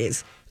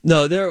celebrities.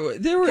 No, there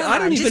were. I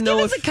don't even know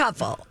give us a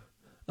couple.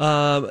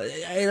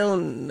 I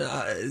don't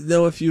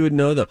know if you would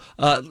know though.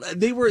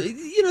 They were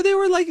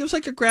like, it was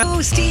like a grab.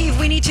 Oh, Steve,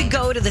 we need to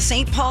go to the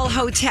St. Paul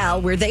Hotel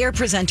where they are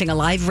presenting a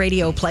live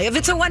radio play of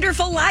It's a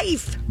Wonderful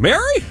Life.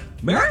 Mary?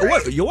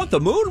 What, you want the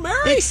moon,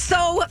 Mary? It's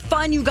so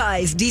fun, you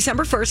guys.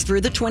 December 1st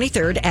through the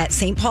 23rd at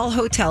St. Paul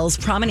Hotel's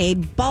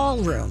Promenade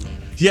Ballroom.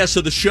 Yeah,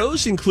 so the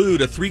shows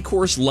include a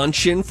 3-course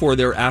luncheon for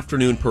their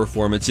afternoon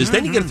performances.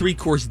 Then you get a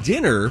 3-course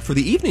dinner for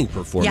the evening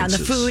performances. Yeah, and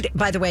the food,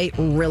 by the way,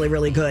 really,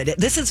 really good.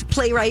 This is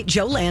playwright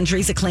Joe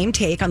Landry's acclaimed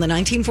take on the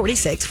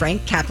 1946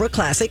 Frank Capra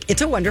classic,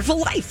 It's a Wonderful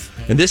Life.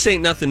 And this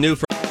ain't nothing new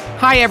for...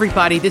 Hi,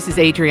 everybody. This is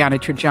Adriana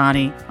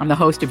Trajani. I'm the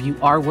host of You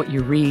Are What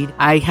You Read.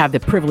 I have the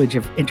privilege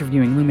of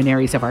interviewing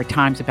luminaries of our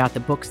times about the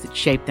books that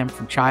shaped them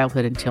from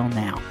childhood until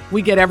now.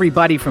 We get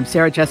everybody from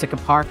Sarah Jessica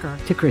Parker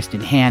to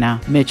Kristen Hanna,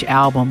 Mitch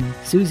Albom,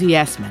 Susie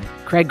Essman,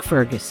 Craig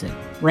Ferguson,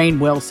 Rainn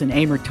Wilson,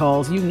 Amor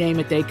Tolls, you name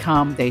it, they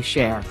come, they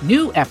share.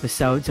 New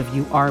episodes of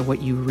You Are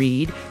What You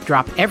Read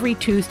drop every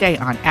Tuesday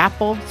on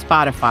Apple,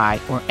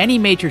 Spotify, or any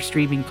major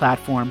streaming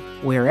platform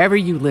wherever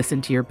you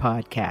listen to your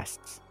podcasts.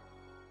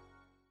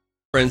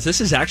 Friends,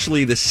 this is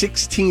actually the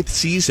 16th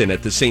season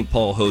at the St.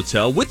 Paul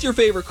Hotel. With your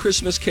favorite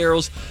Christmas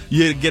carols,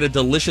 you get a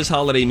delicious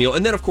holiday meal.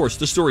 And then, of course,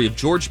 the story of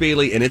George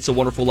Bailey and It's a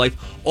Wonderful Life,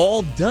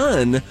 all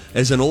done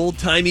as an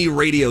old-timey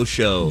radio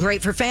show.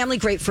 Great for family,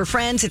 great for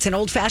friends. It's an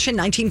old-fashioned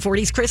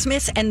 1940s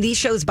Christmas. And these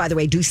shows, by the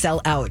way, do sell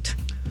out.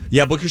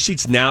 Yeah, book your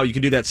seats now. You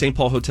can do that at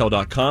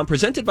stpaulhotel.com.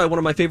 Presented by one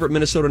of my favorite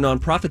Minnesota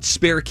nonprofits,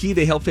 Spare Key.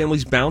 They help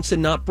families bounce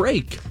and not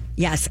break.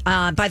 Yes.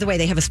 By the way,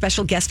 they have a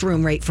special guest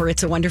room rate for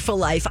It's a Wonderful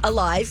Life, a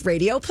live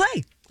radio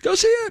play. Go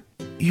see it.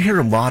 You hear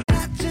a lot.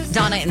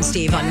 Donna and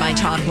Steve on My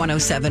Talk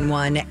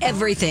 107.1.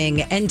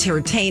 Everything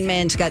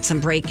entertainment. Got some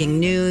breaking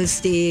news,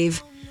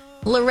 Steve.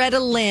 Loretta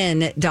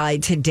Lynn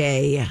died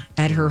today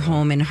at her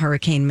home in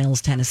Hurricane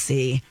Mills,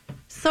 Tennessee.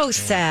 So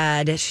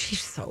sad.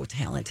 She's so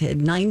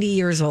talented. 90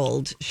 years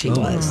old she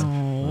was.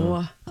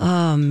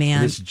 Oh,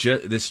 man.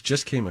 This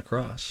just came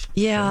across.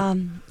 Yeah.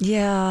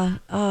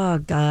 Oh,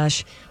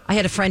 gosh. I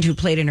had a friend who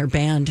played in her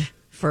band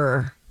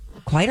for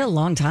quite a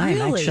long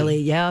time, actually.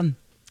 Yeah.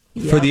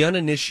 For the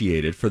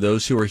uninitiated, for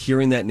those who are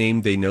hearing that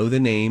name, they know the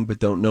name, but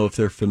don't know if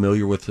they're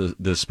familiar with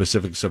the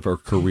specifics of her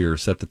career.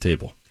 Set the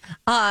table.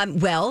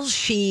 Well,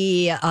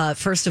 she,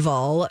 first of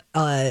all,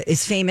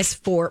 is famous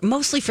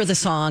mostly for the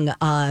song,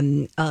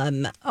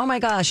 oh my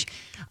gosh,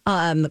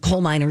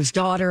 Coal Miner's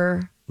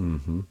Daughter.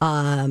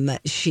 Mm-hmm.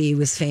 She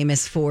was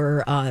famous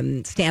for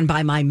Stand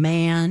By My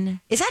Man.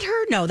 Is that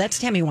her? No, that's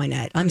Tammy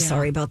Wynette. I'm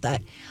sorry about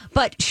that.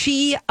 But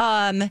she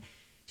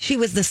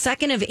was the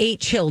second of 8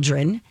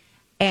 children.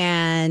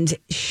 And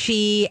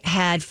she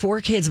had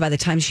 4 kids by the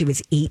time she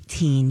was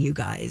 18, you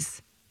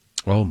guys.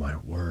 Oh, my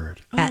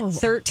word. At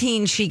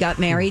 13, she got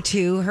married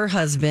to her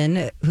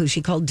husband, who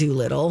she called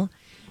Doolittle.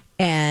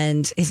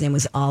 And his name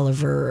was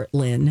Oliver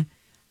Lynn.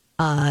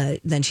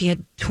 Then she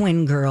had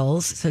twin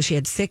girls. So she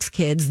had 6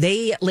 kids.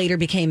 They later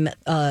became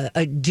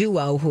a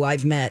duo who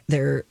I've met.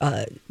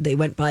 They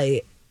went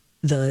by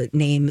the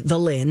name The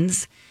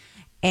Lynns.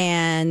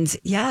 And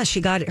yeah, she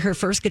got her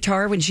first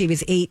guitar when she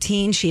was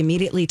 18. She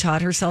immediately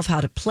taught herself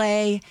how to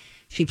play.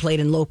 She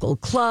played in local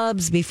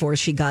clubs before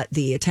she got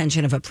the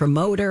attention of a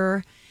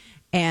promoter.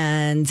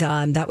 And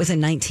that was in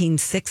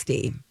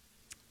 1960.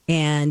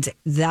 And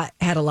that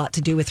had a lot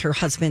to do with her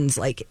husband's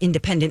like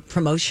independent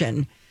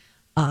promotion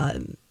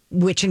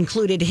which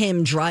included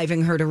him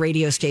driving her to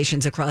radio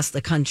stations across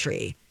the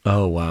country.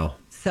 Oh, wow.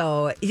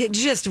 So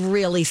it's just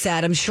really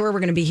sad. I'm sure we're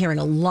going to be hearing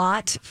a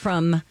lot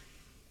from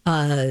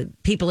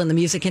people in the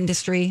music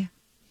industry.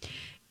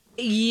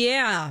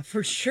 Yeah,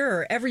 for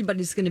sure.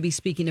 Everybody's going to be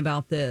speaking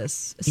about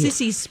this.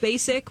 Sissy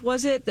Spacek,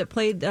 was it, that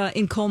played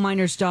in Coal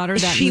Miner's Daughter?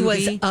 She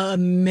movie? was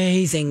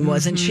amazing,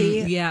 wasn't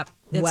she? Yeah,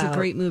 it's Wow. a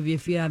great movie.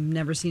 If you have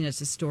never seen it,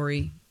 it's a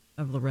story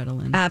of Loretta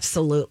Lynn.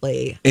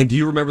 Absolutely. And do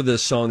you remember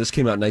this song? This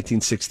came out in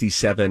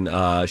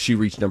 1967. She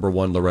reached number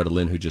one, Loretta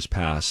Lynn, who just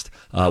passed,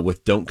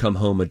 with Don't Come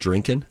Home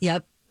A-Drinkin'.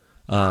 Yep.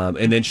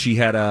 And then she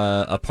had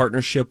a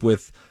partnership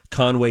with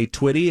Conway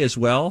Twitty as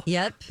well.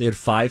 Yep. They had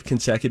 5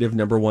 consecutive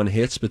number one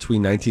hits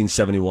between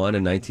 1971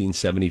 and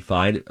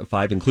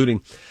 1975,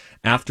 including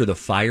After the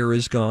Fire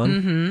Is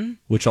Gone,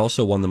 which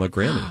also won them a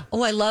Grammy.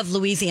 Oh, I love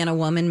Louisiana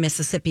Woman,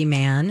 Mississippi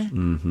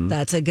Man.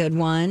 That's a good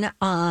one.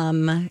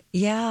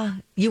 Yeah,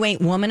 You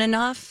Ain't Woman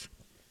Enough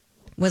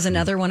was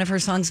another one of her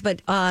songs,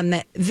 but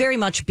very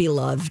much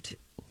beloved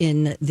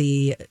in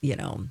the,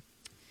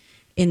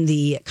 in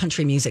the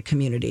country music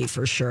community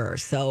for sure.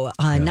 So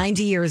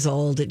 90 years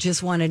old,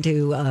 just wanted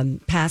to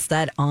pass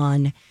that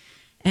on.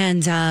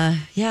 And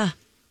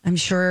I'm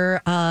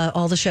sure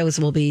all the shows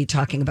will be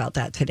talking about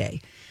that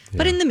today. Yeah.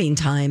 But in the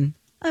meantime,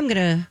 I'm going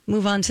to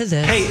move on to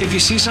this. Hey, if you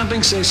see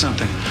something, say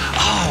something.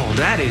 Oh,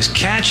 that is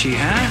catchy,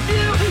 huh?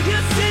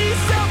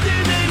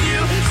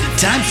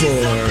 Time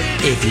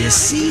for If You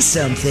See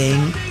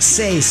Something,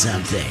 Say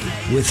Something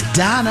with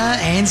Donna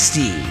and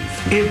Steve.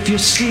 If you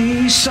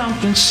see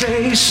something,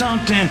 say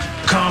something.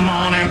 Come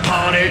on and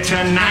party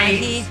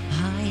tonight.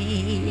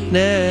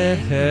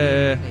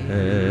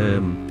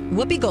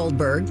 Whoopi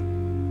Goldberg.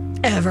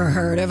 Ever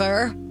heard of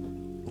her?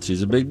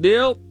 She's a big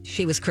deal.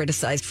 She was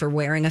criticized for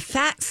wearing a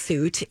fat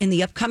suit in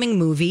the upcoming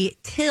movie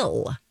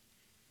Till.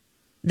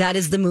 That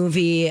is the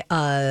movie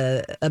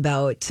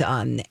about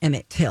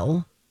Emmett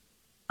Till.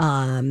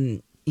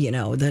 The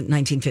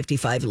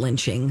 1955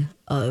 lynching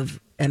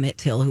of Emmett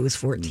Till, who was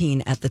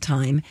 14 at the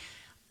time.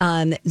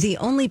 The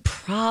only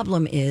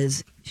problem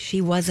is she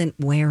wasn't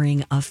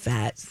wearing a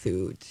fat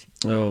suit.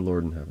 Oh,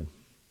 Lord in heaven.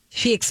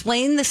 She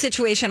explained the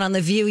situation on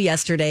The View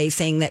yesterday,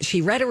 saying that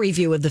she read a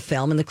review of the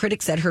film and the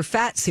critic said her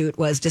fat suit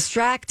was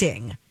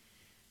distracting.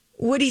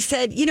 Woody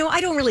said,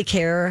 I don't really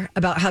care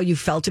about how you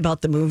felt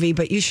about the movie,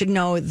 but you should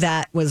know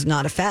that was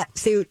not a fat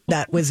suit.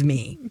 That was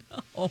me.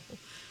 No.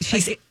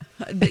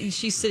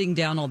 She's sitting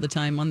down all the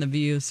time on The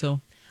View, so.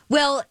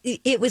 Well,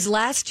 it was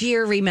last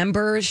year,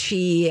 remember?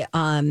 She,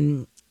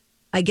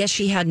 I guess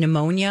she had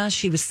pneumonia.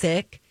 She was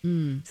sick.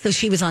 So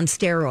she was on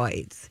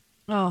steroids.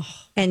 Oh.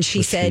 And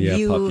she said,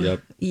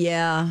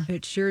 Yeah,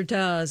 it sure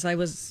does. I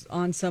was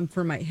on some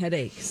for my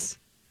headaches.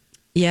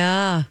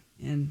 Yeah.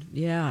 And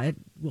it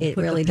It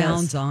put really the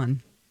pounds does.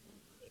 on.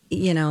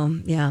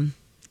 Yeah.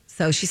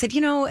 So she said,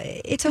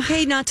 it's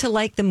okay not to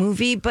like the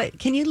movie, but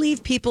can you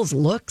leave people's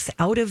looks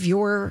out of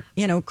your,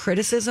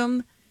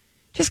 criticism?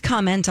 Just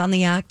comment on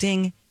the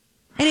acting.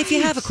 And if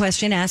you have a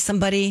question, ask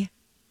somebody.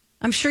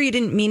 I'm sure you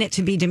didn't mean it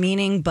to be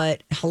demeaning,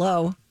 but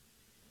hello.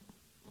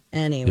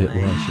 Anyway. It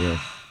was, yeah.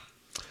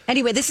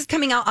 Anyway, this is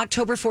coming out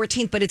October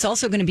 14th, but it's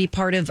also going to be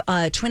part of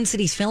Twin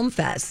Cities Film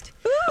Fest.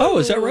 Oh,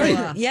 is that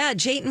right? Yeah,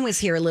 Jayton was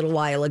here a little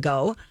while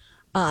ago,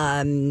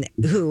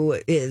 who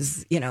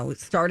is,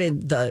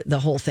 started the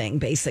whole thing,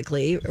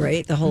 basically,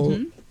 right? The whole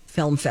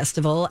film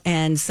festival.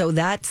 And so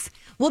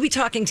we'll be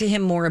talking to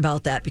him more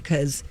about that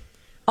because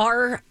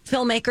our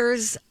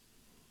filmmakers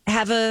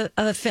have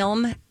a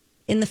film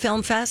in the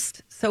film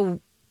fest. So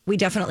we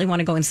definitely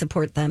want to go and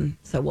support them.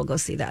 So we'll go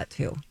see that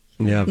too.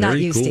 Yeah, very Not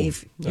you, cool.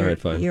 Steve. All right,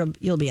 fine.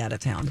 You'll be out of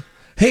town.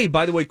 Hey,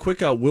 by the way,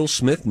 quick Will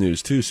Smith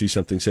news, too. See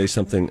something, say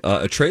something.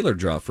 A trailer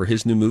drop for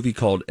his new movie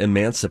called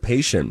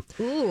Emancipation.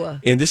 Ooh.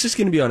 And this is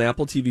going to be on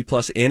Apple TV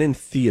Plus and in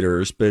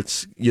theaters, but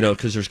it's,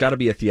 because there's got to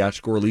be a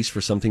theatrical release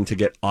for something to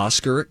get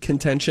Oscar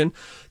contention.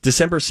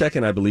 December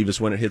 2nd, I believe, is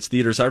when it hits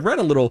theaters. I read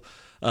a little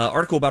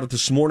article about it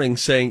this morning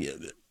saying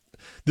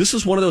this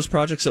is one of those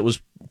projects that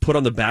was put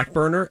on the back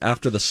burner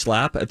after the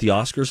slap at the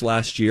Oscars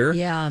last year.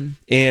 Yeah.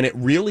 And it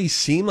really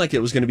seemed like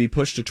it was going to be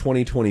pushed to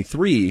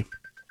 2023.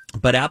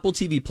 But Apple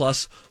TV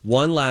Plus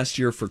won last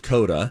year for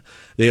Coda.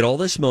 They had all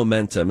this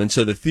momentum. And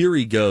so the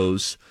theory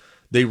goes,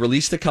 they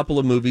released a couple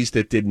of movies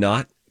that did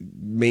not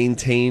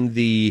maintain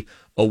the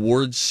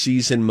awards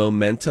season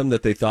momentum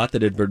that they thought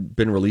that had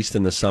been released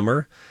in the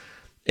summer.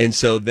 And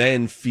so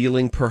then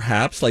feeling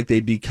perhaps like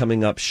they'd be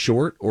coming up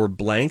short or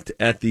blanked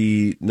at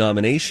the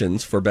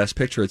nominations for Best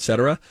Picture,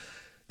 etc.,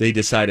 they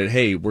decided,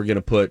 hey, we're going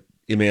to put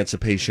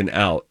Emancipation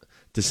out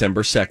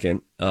December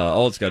 2nd.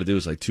 All it's got to do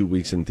is like 2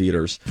 weeks in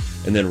theaters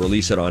and then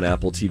release it on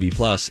Apple TV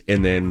Plus.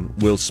 And then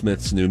Will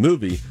Smith's new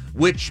movie,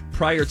 which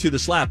prior to the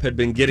slap had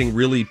been getting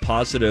really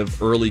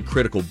positive early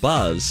critical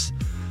buzz,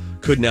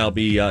 could now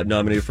be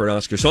nominated for an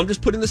Oscar. So I'm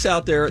just putting this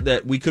out there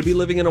that we could be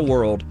living in a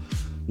world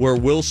where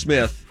Will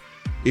Smith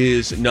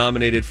is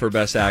nominated for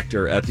Best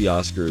Actor at the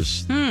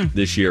Oscars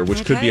this year,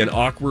 which could be an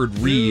awkward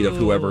read of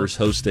whoever's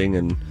hosting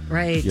and,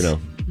 right.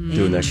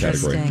 doing that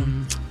category.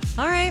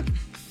 All right.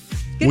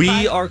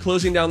 We are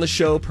closing down the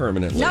show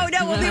permanently. No,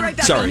 we'll be right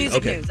back. Sorry. Music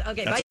Okay. news.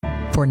 Okay, bye.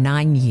 For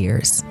 9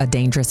 years, a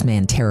dangerous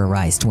man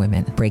terrorized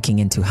women, breaking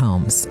into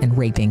homes and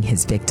raping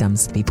his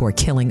victims before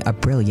killing a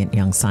brilliant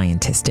young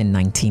scientist in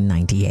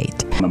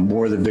 1998. The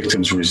more the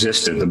victims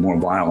resisted, the more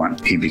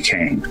violent he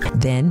became.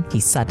 Then he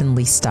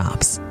suddenly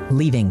stops,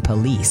 leaving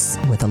police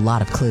with a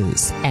lot of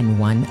clues and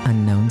one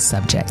unknown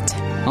subject.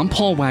 I'm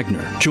Paul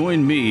Wagner.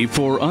 Join me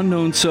for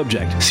Unknown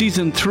Subject,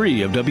 Season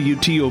 3 of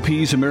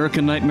WTOP's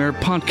American Nightmare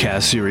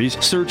podcast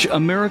series. Search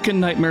American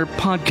Nightmare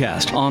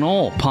Podcast on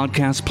all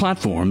podcast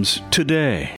platforms today.